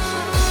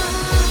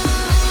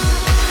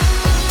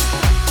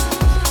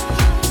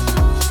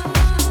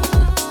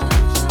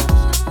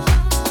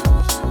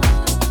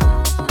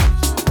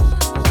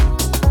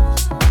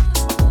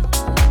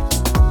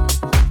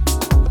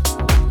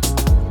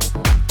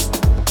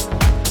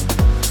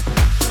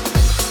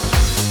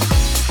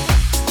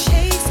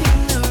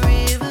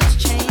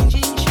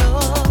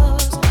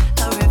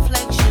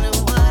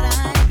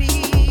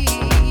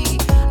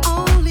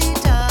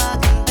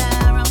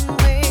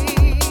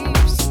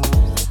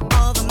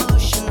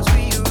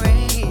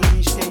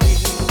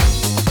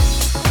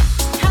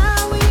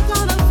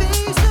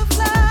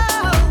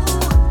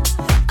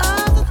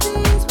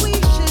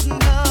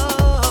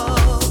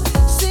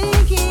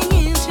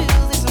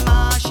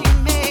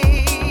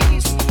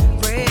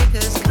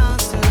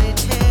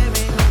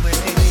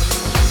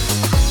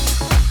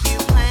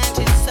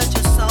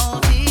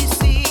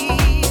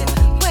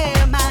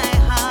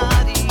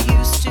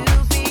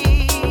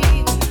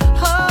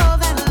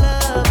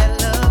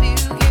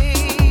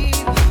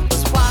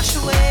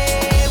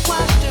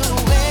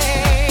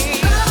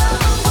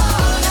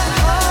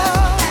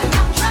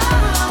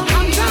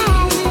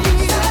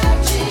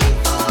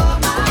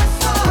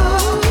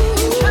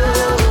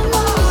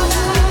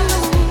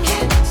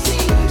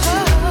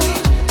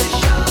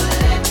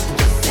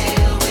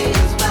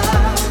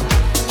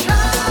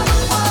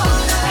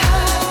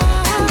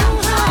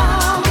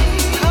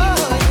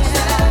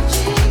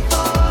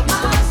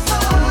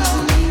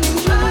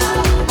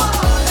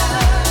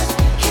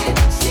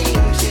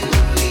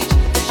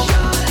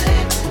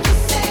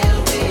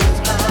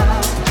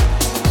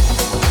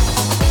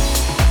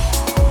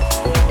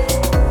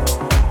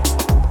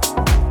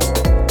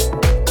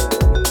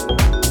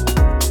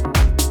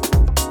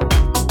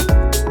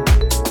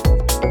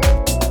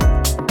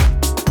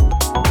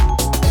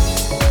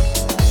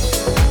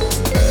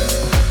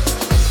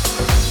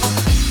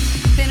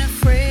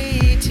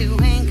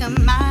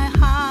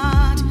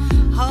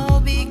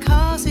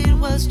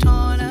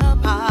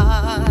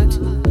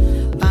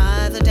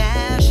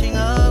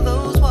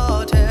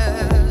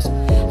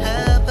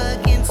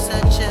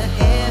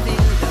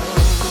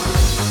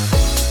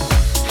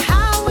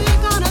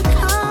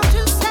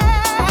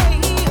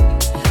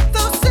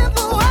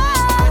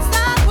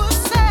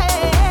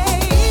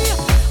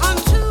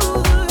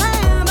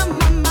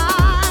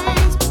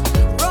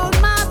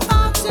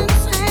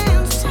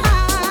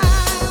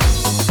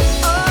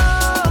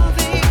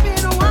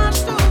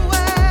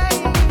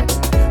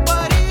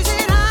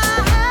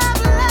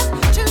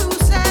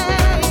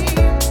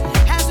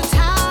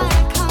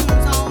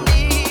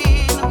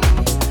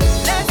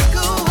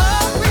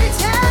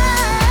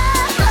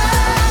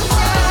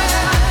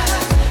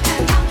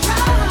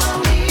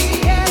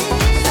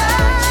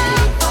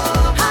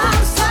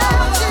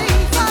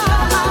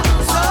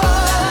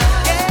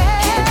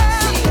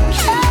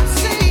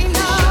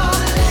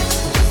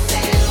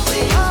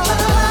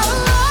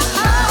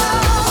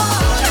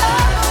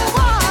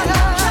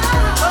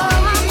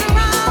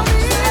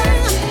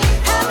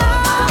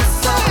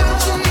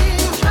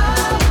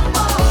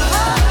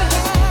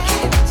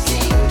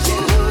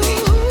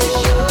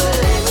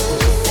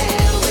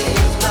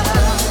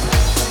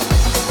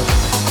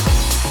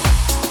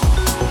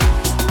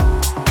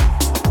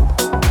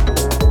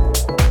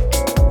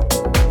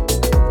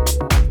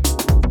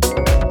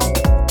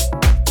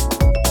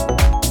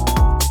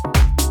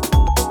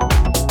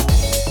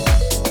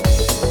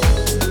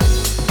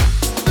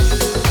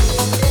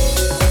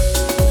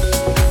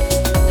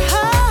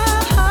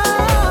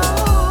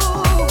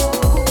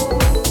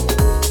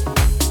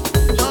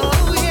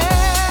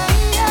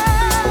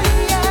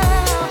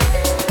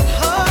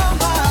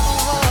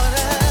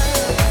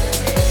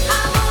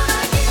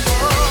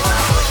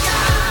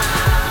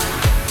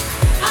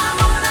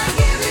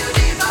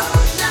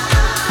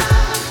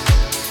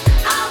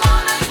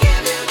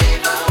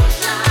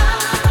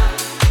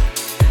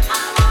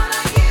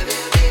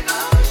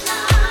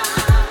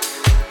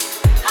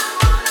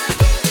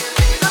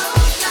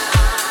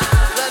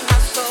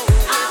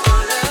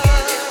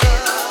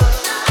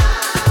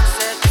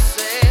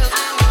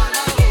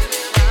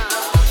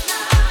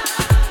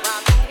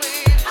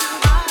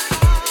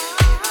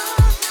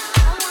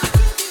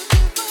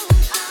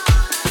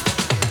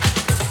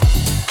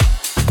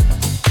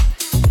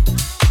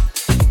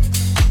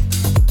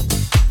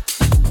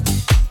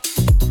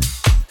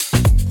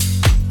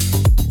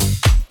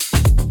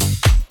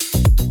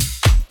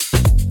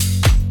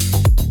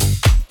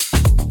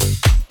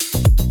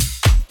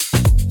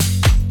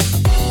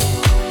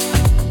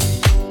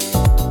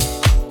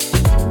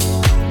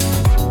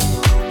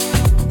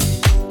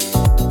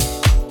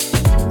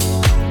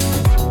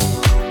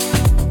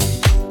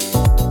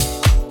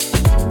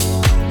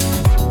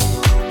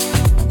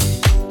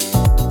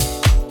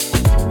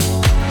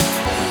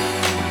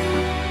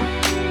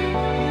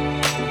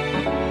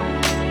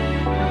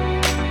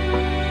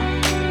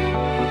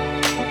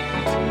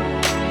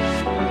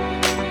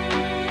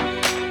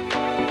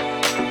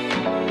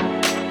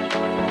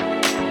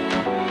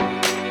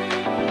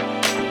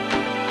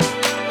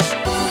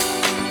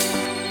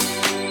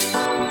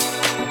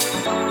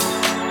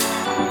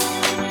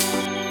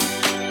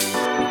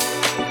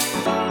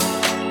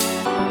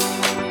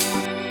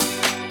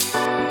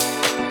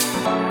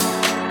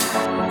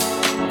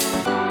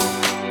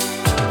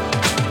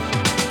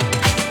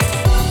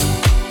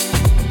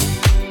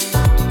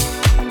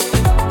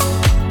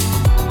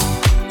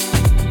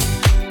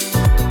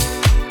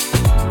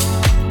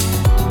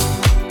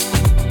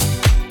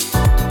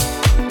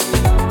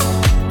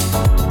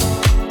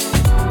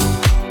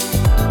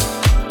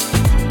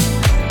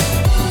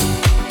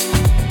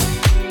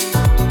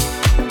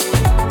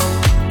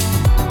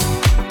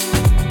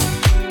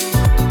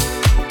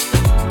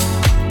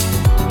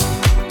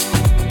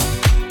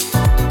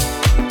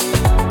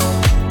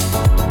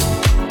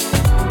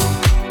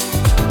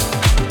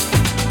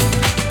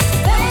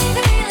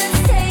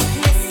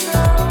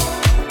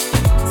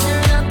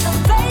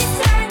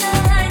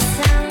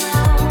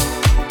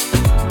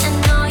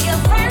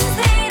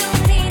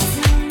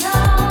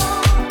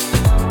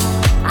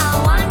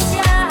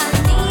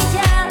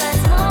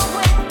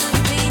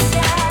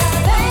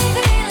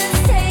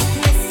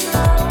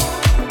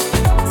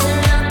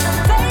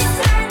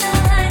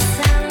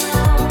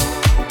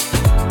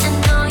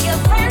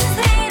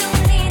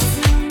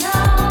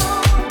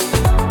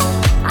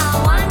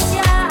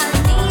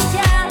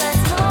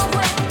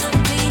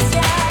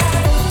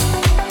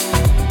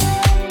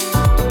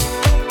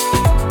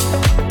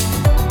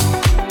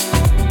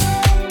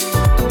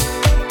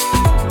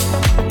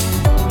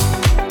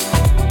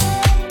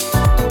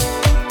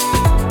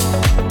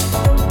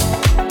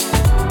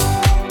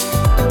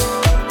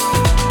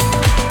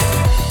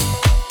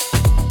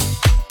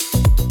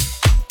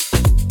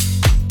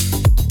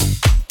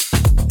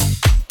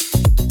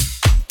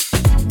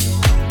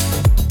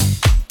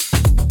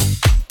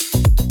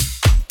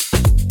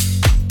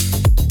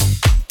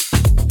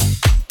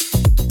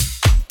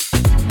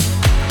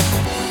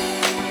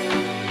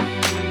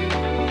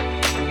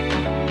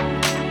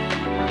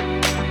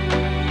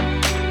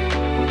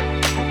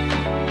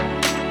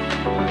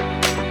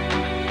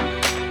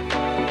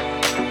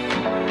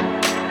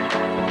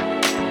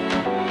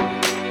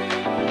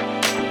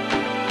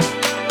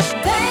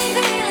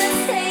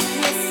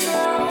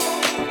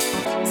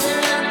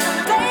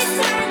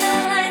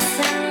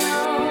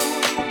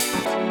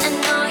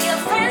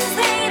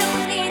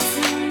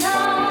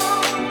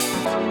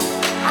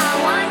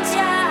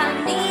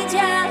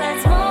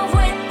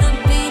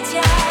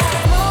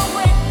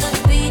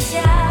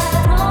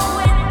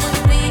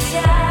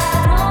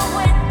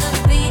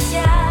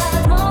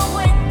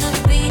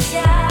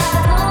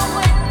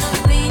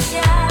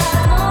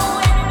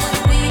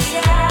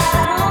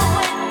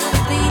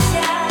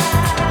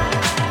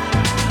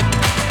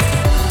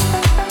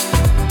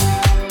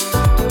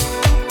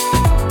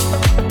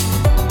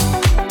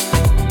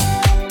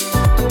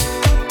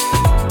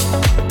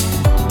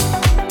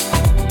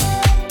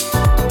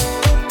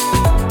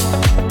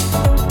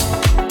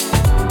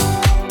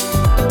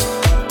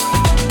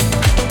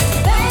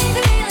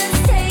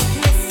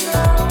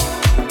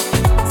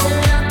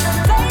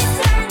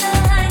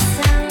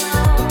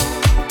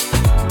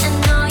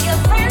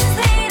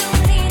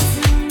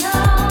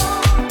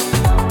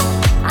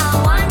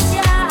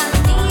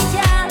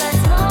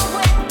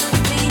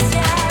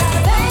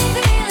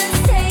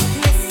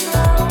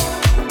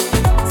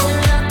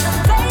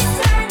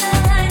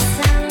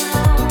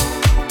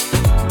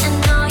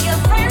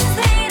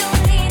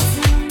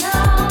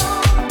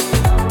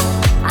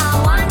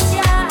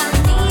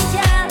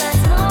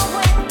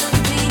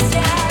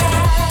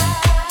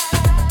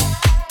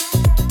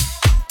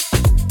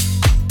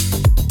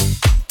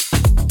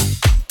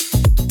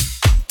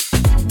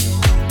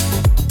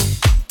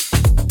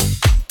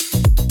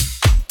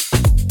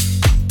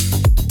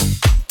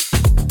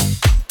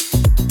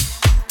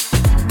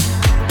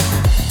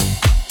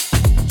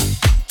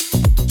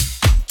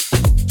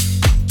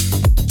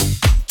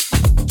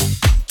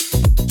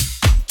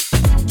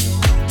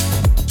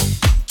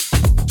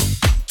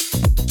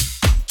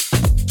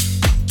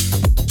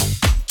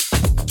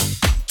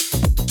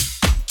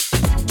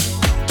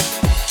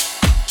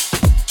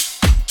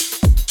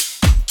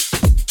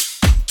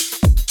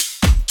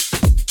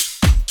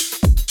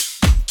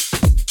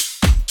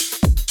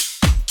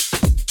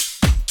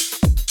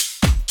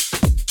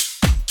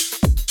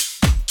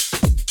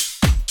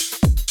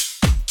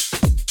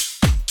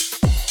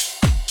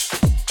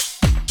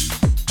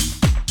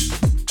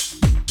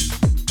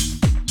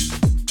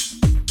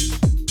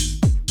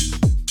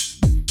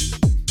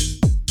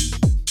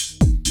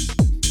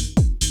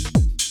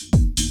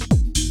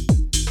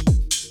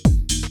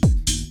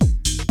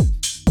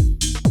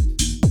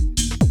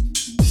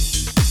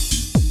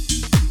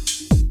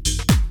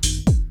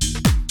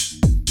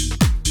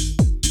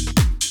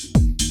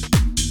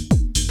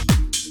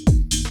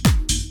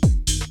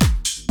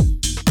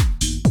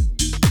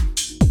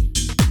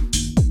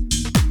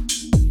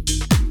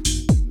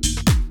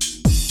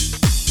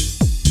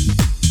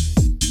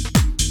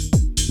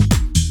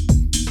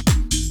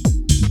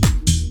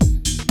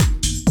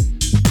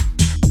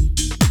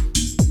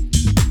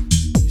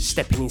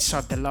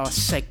 inside the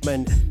last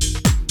segment.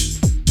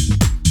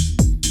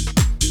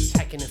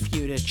 Tagging a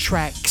few of the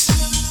tracks.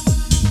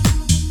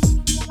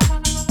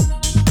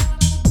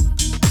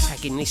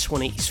 Tagging this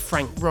one, it's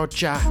Frank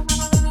Roger.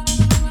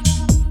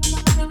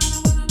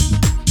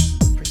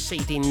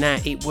 Preceding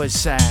that, it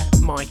was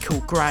Michael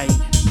Gray,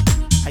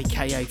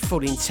 aka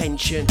Full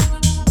Intention.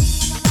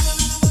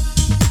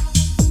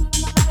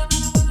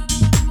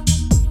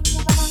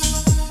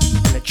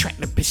 And the track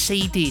that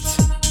preceded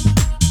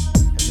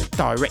as a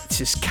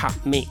director's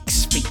cut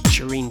mix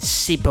featuring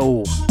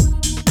Sybil.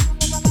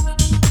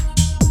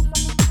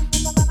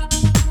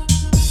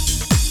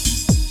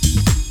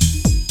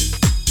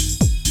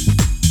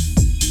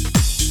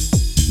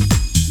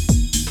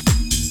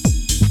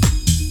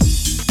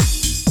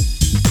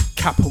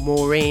 Couple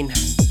more in.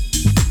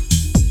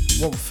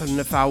 One from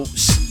the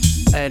vaults,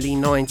 early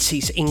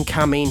 90s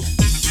incoming.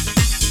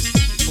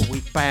 Before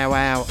we bow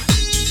out.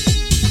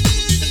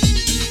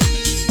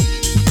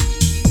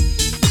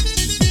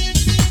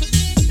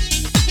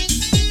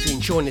 If you're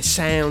enjoying the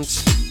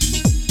sounds,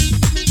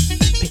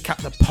 pick up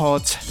the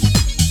pod.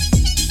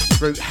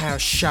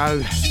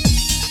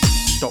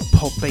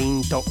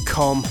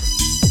 RootHouseShow.podbean.com.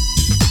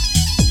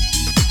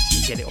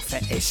 Get it off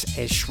at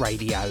SS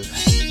Radio.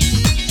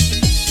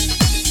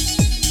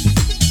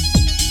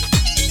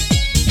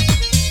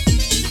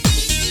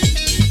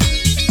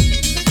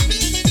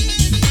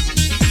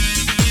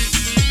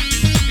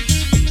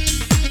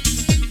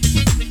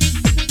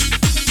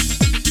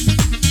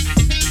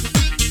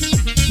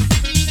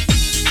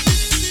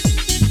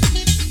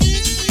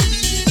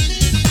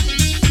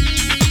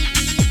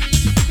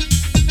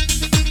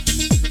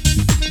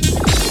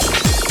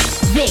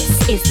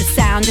 Is the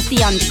sound of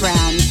the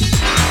underground.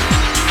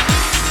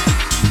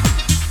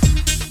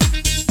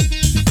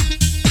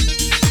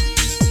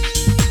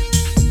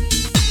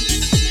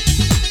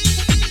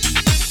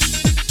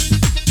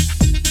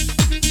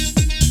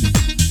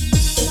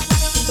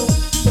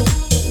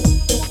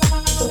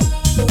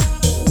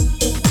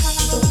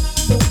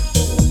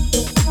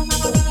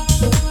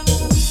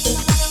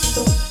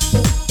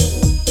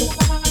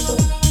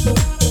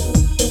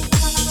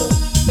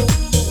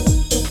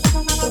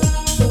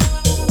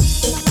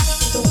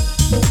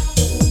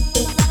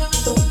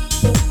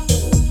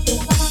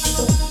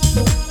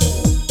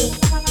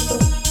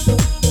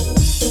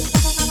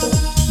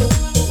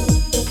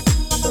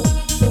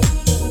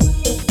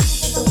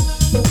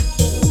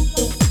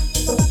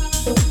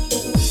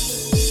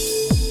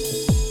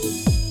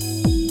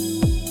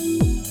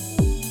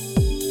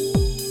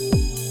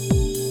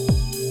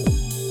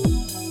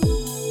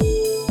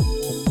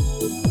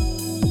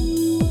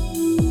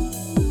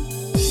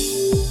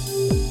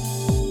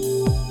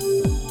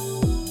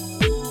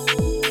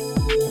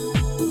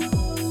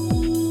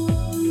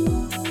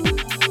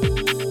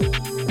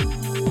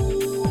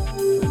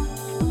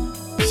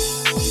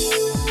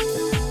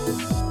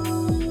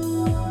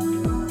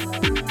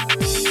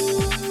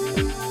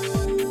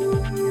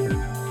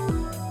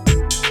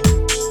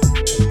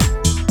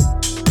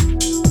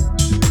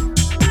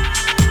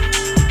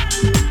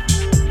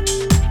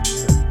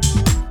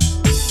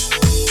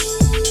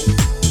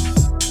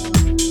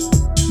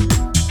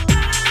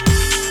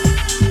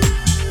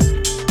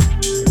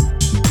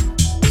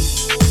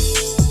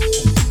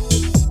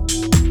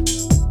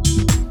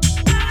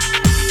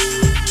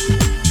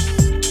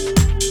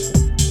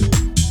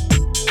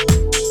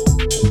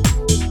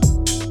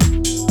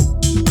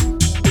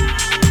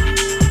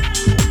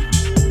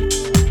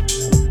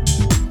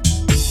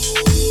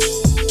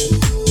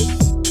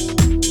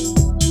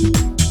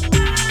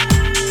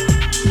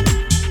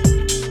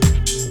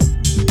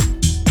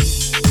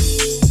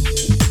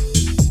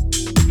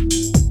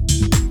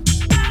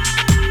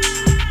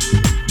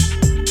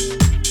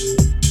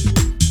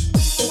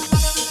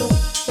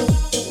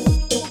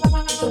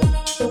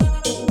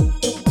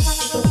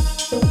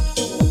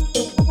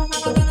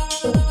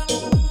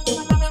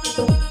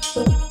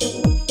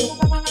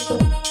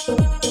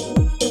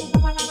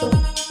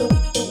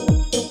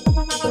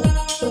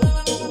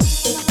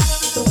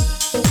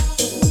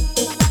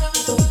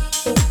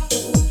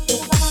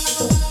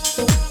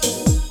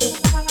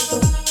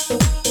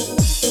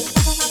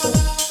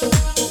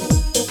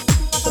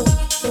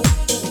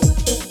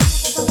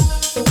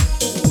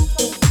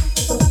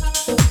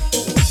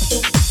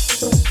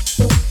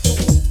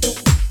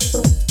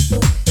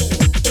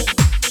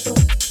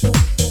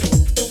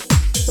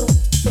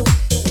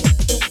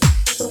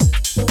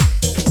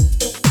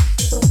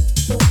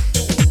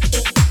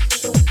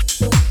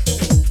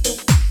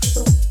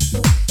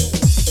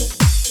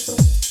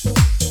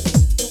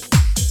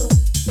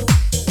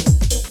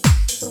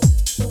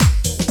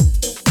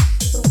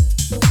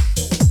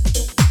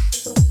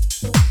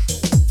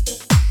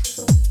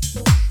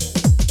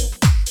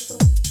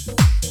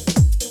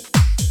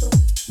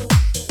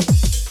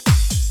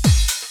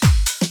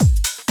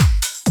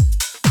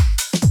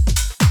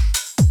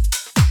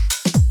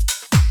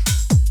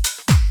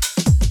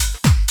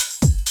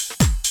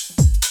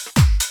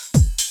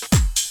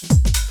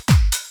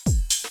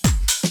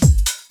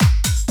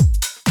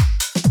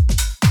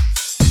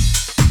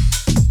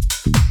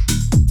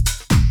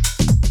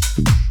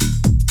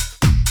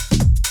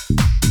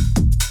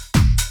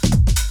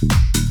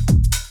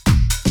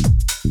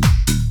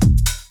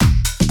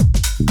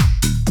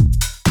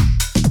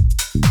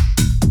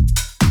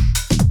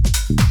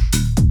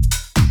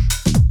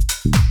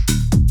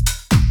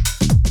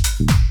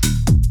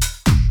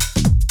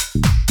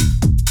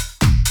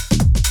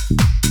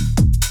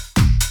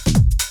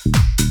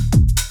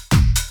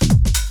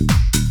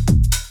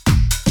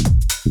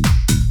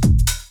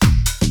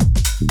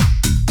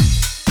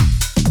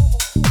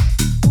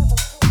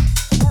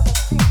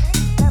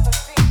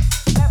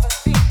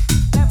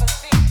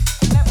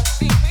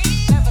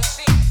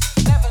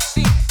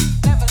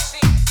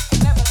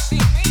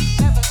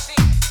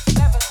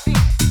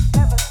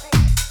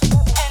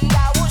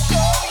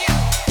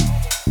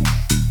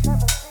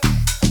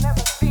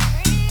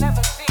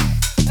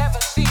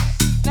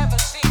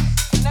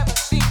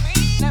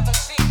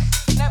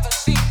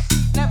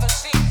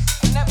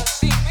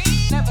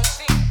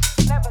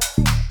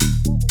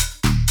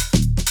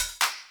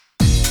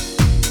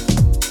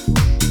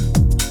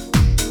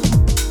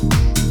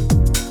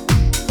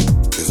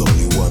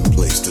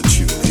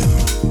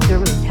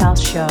 Root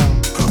House Show.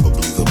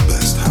 Probably the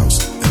best house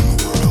in the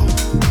world.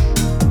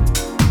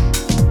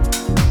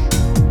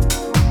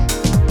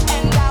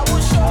 And I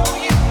will show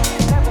you.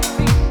 Never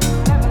see,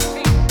 never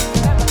see,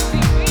 never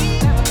see me,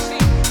 never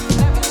see,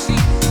 never see,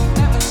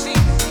 never see,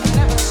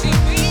 never see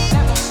me,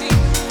 never see,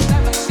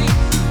 never see,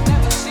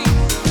 never see,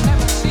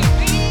 never see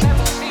me,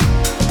 never see,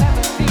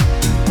 never see,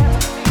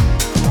 never see,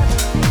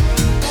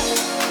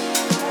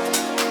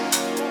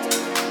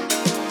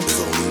 There's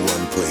only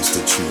one place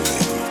to tune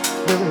in.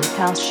 The Root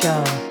House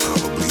Show.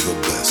 Probably the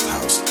best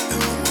house in the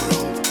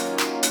world.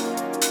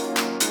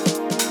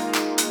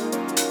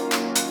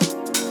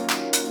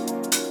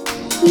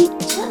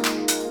 Future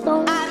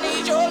Funk I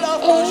need your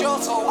love 'cause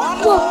you're so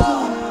wonderful.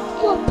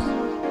 Whoopin'.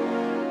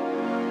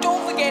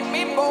 Don't forget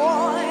me,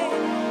 boy.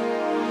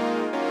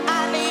 I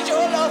need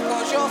your love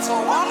 'cause you're so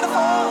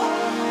wonderful.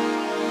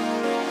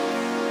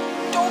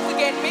 Don't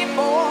forget me,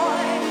 boy.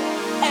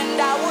 And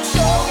I will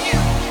show you.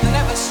 You'll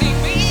never see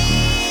me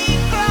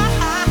cry.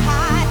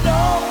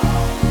 No,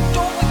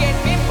 don't forget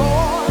me,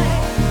 boy.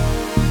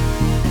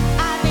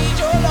 I need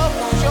your love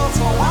 'cause you're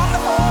so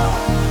wonderful.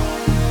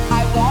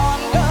 I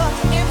wonder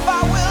if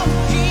I will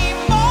keep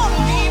on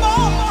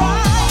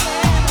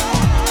crying.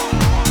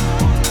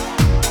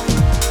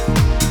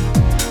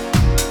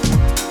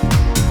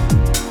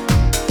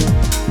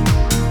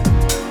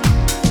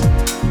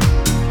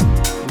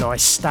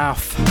 Nice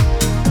stuff.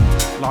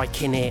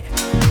 Liking it.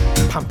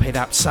 Pump it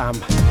up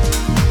some.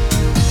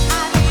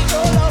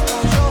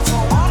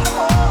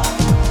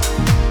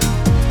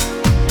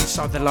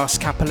 Inside the last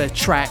couple of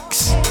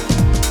tracks.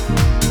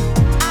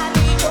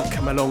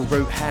 Welcome along,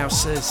 Root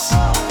Housers.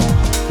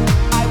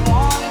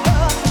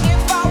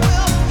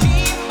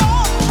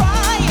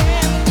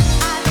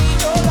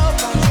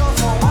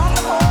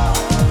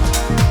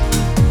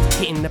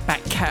 Hitting the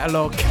back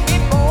catalogue.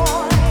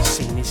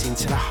 Seeing this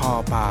into the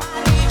harbour.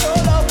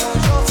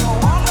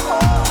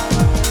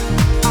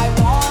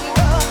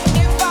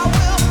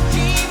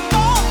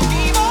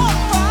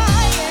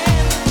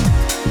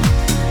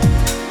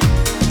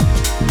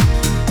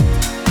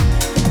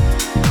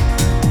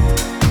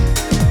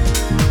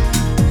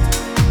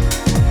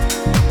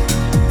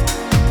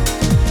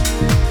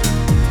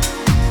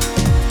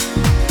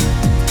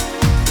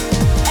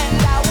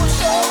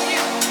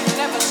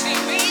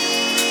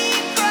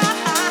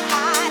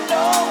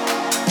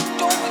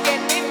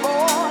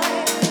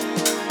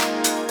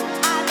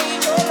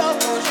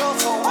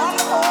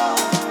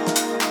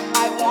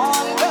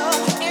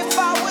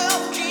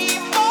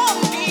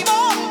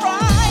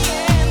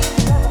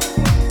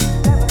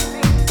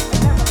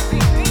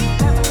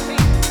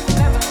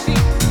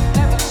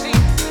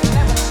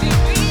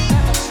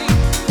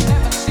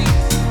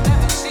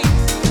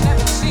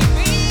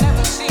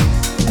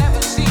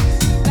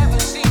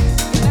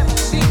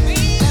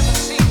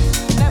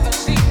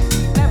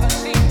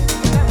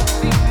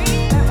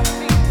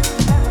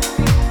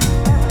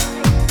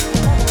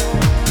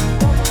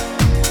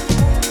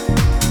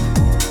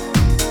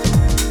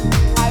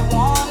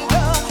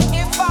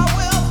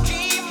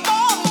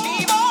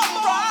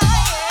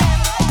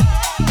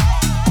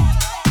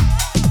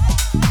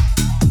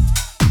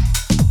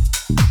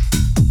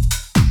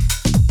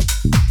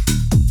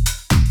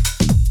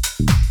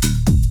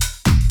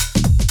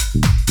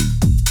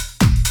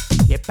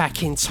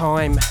 Back in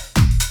time,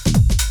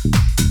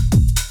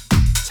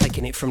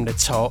 taking it from the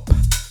top,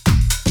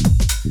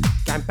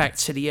 going back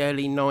to the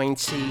early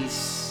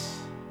 90s.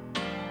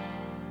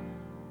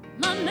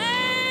 My man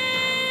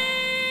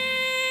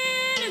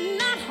is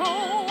not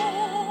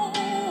home,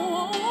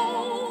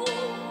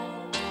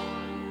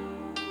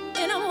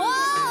 and I'm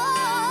all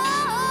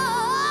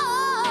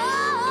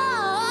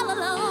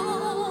alone.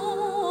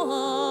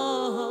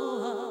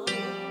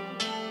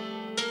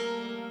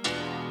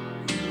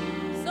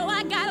 So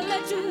I gotta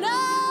let you know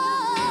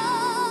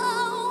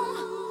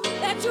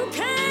that you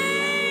can't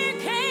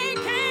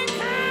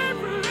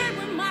relate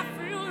with my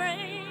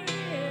feelings.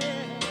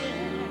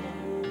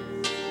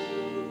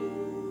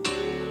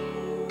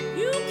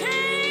 You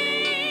can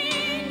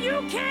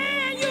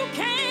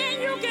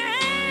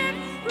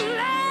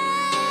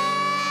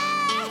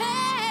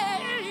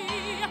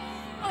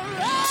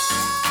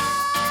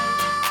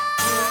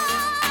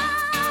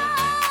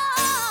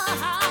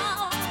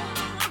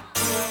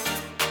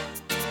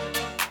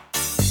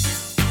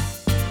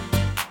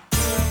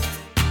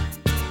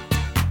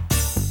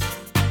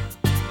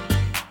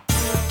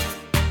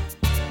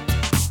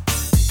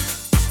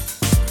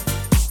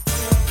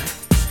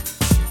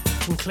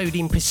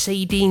Concluding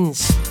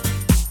proceedings.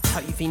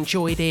 Hope you've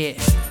enjoyed it.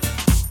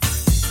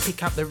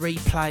 Pick up the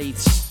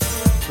replays.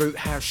 Root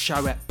House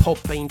Show at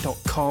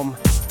podbean.com.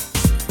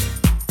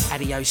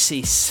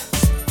 Adiosis.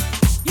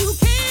 You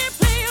can't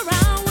play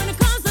around when it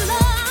comes to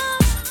love.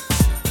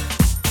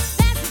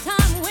 That's the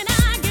time when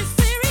I get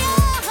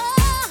serious.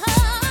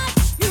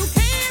 You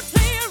can't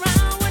play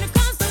around when it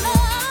comes to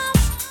love.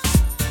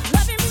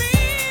 Loving me.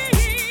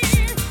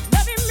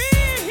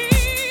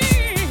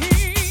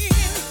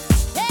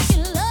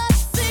 Taking love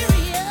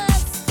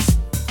serious.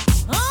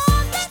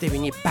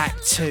 Steering you back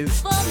to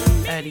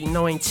early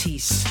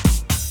 90s.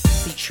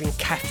 featuring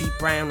Kathy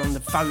Brown on the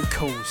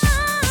vocals.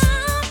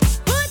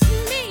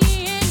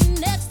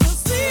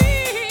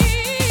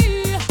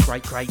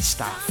 Great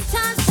stuff.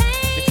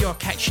 If you're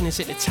catching us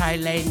at the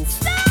tail end,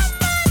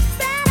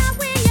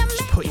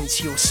 just put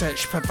into your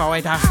search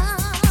provider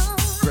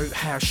Root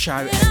House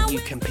Show and you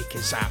can pick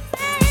us up.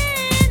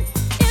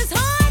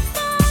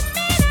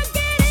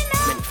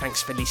 Many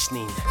thanks for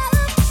listening.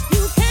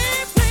 You can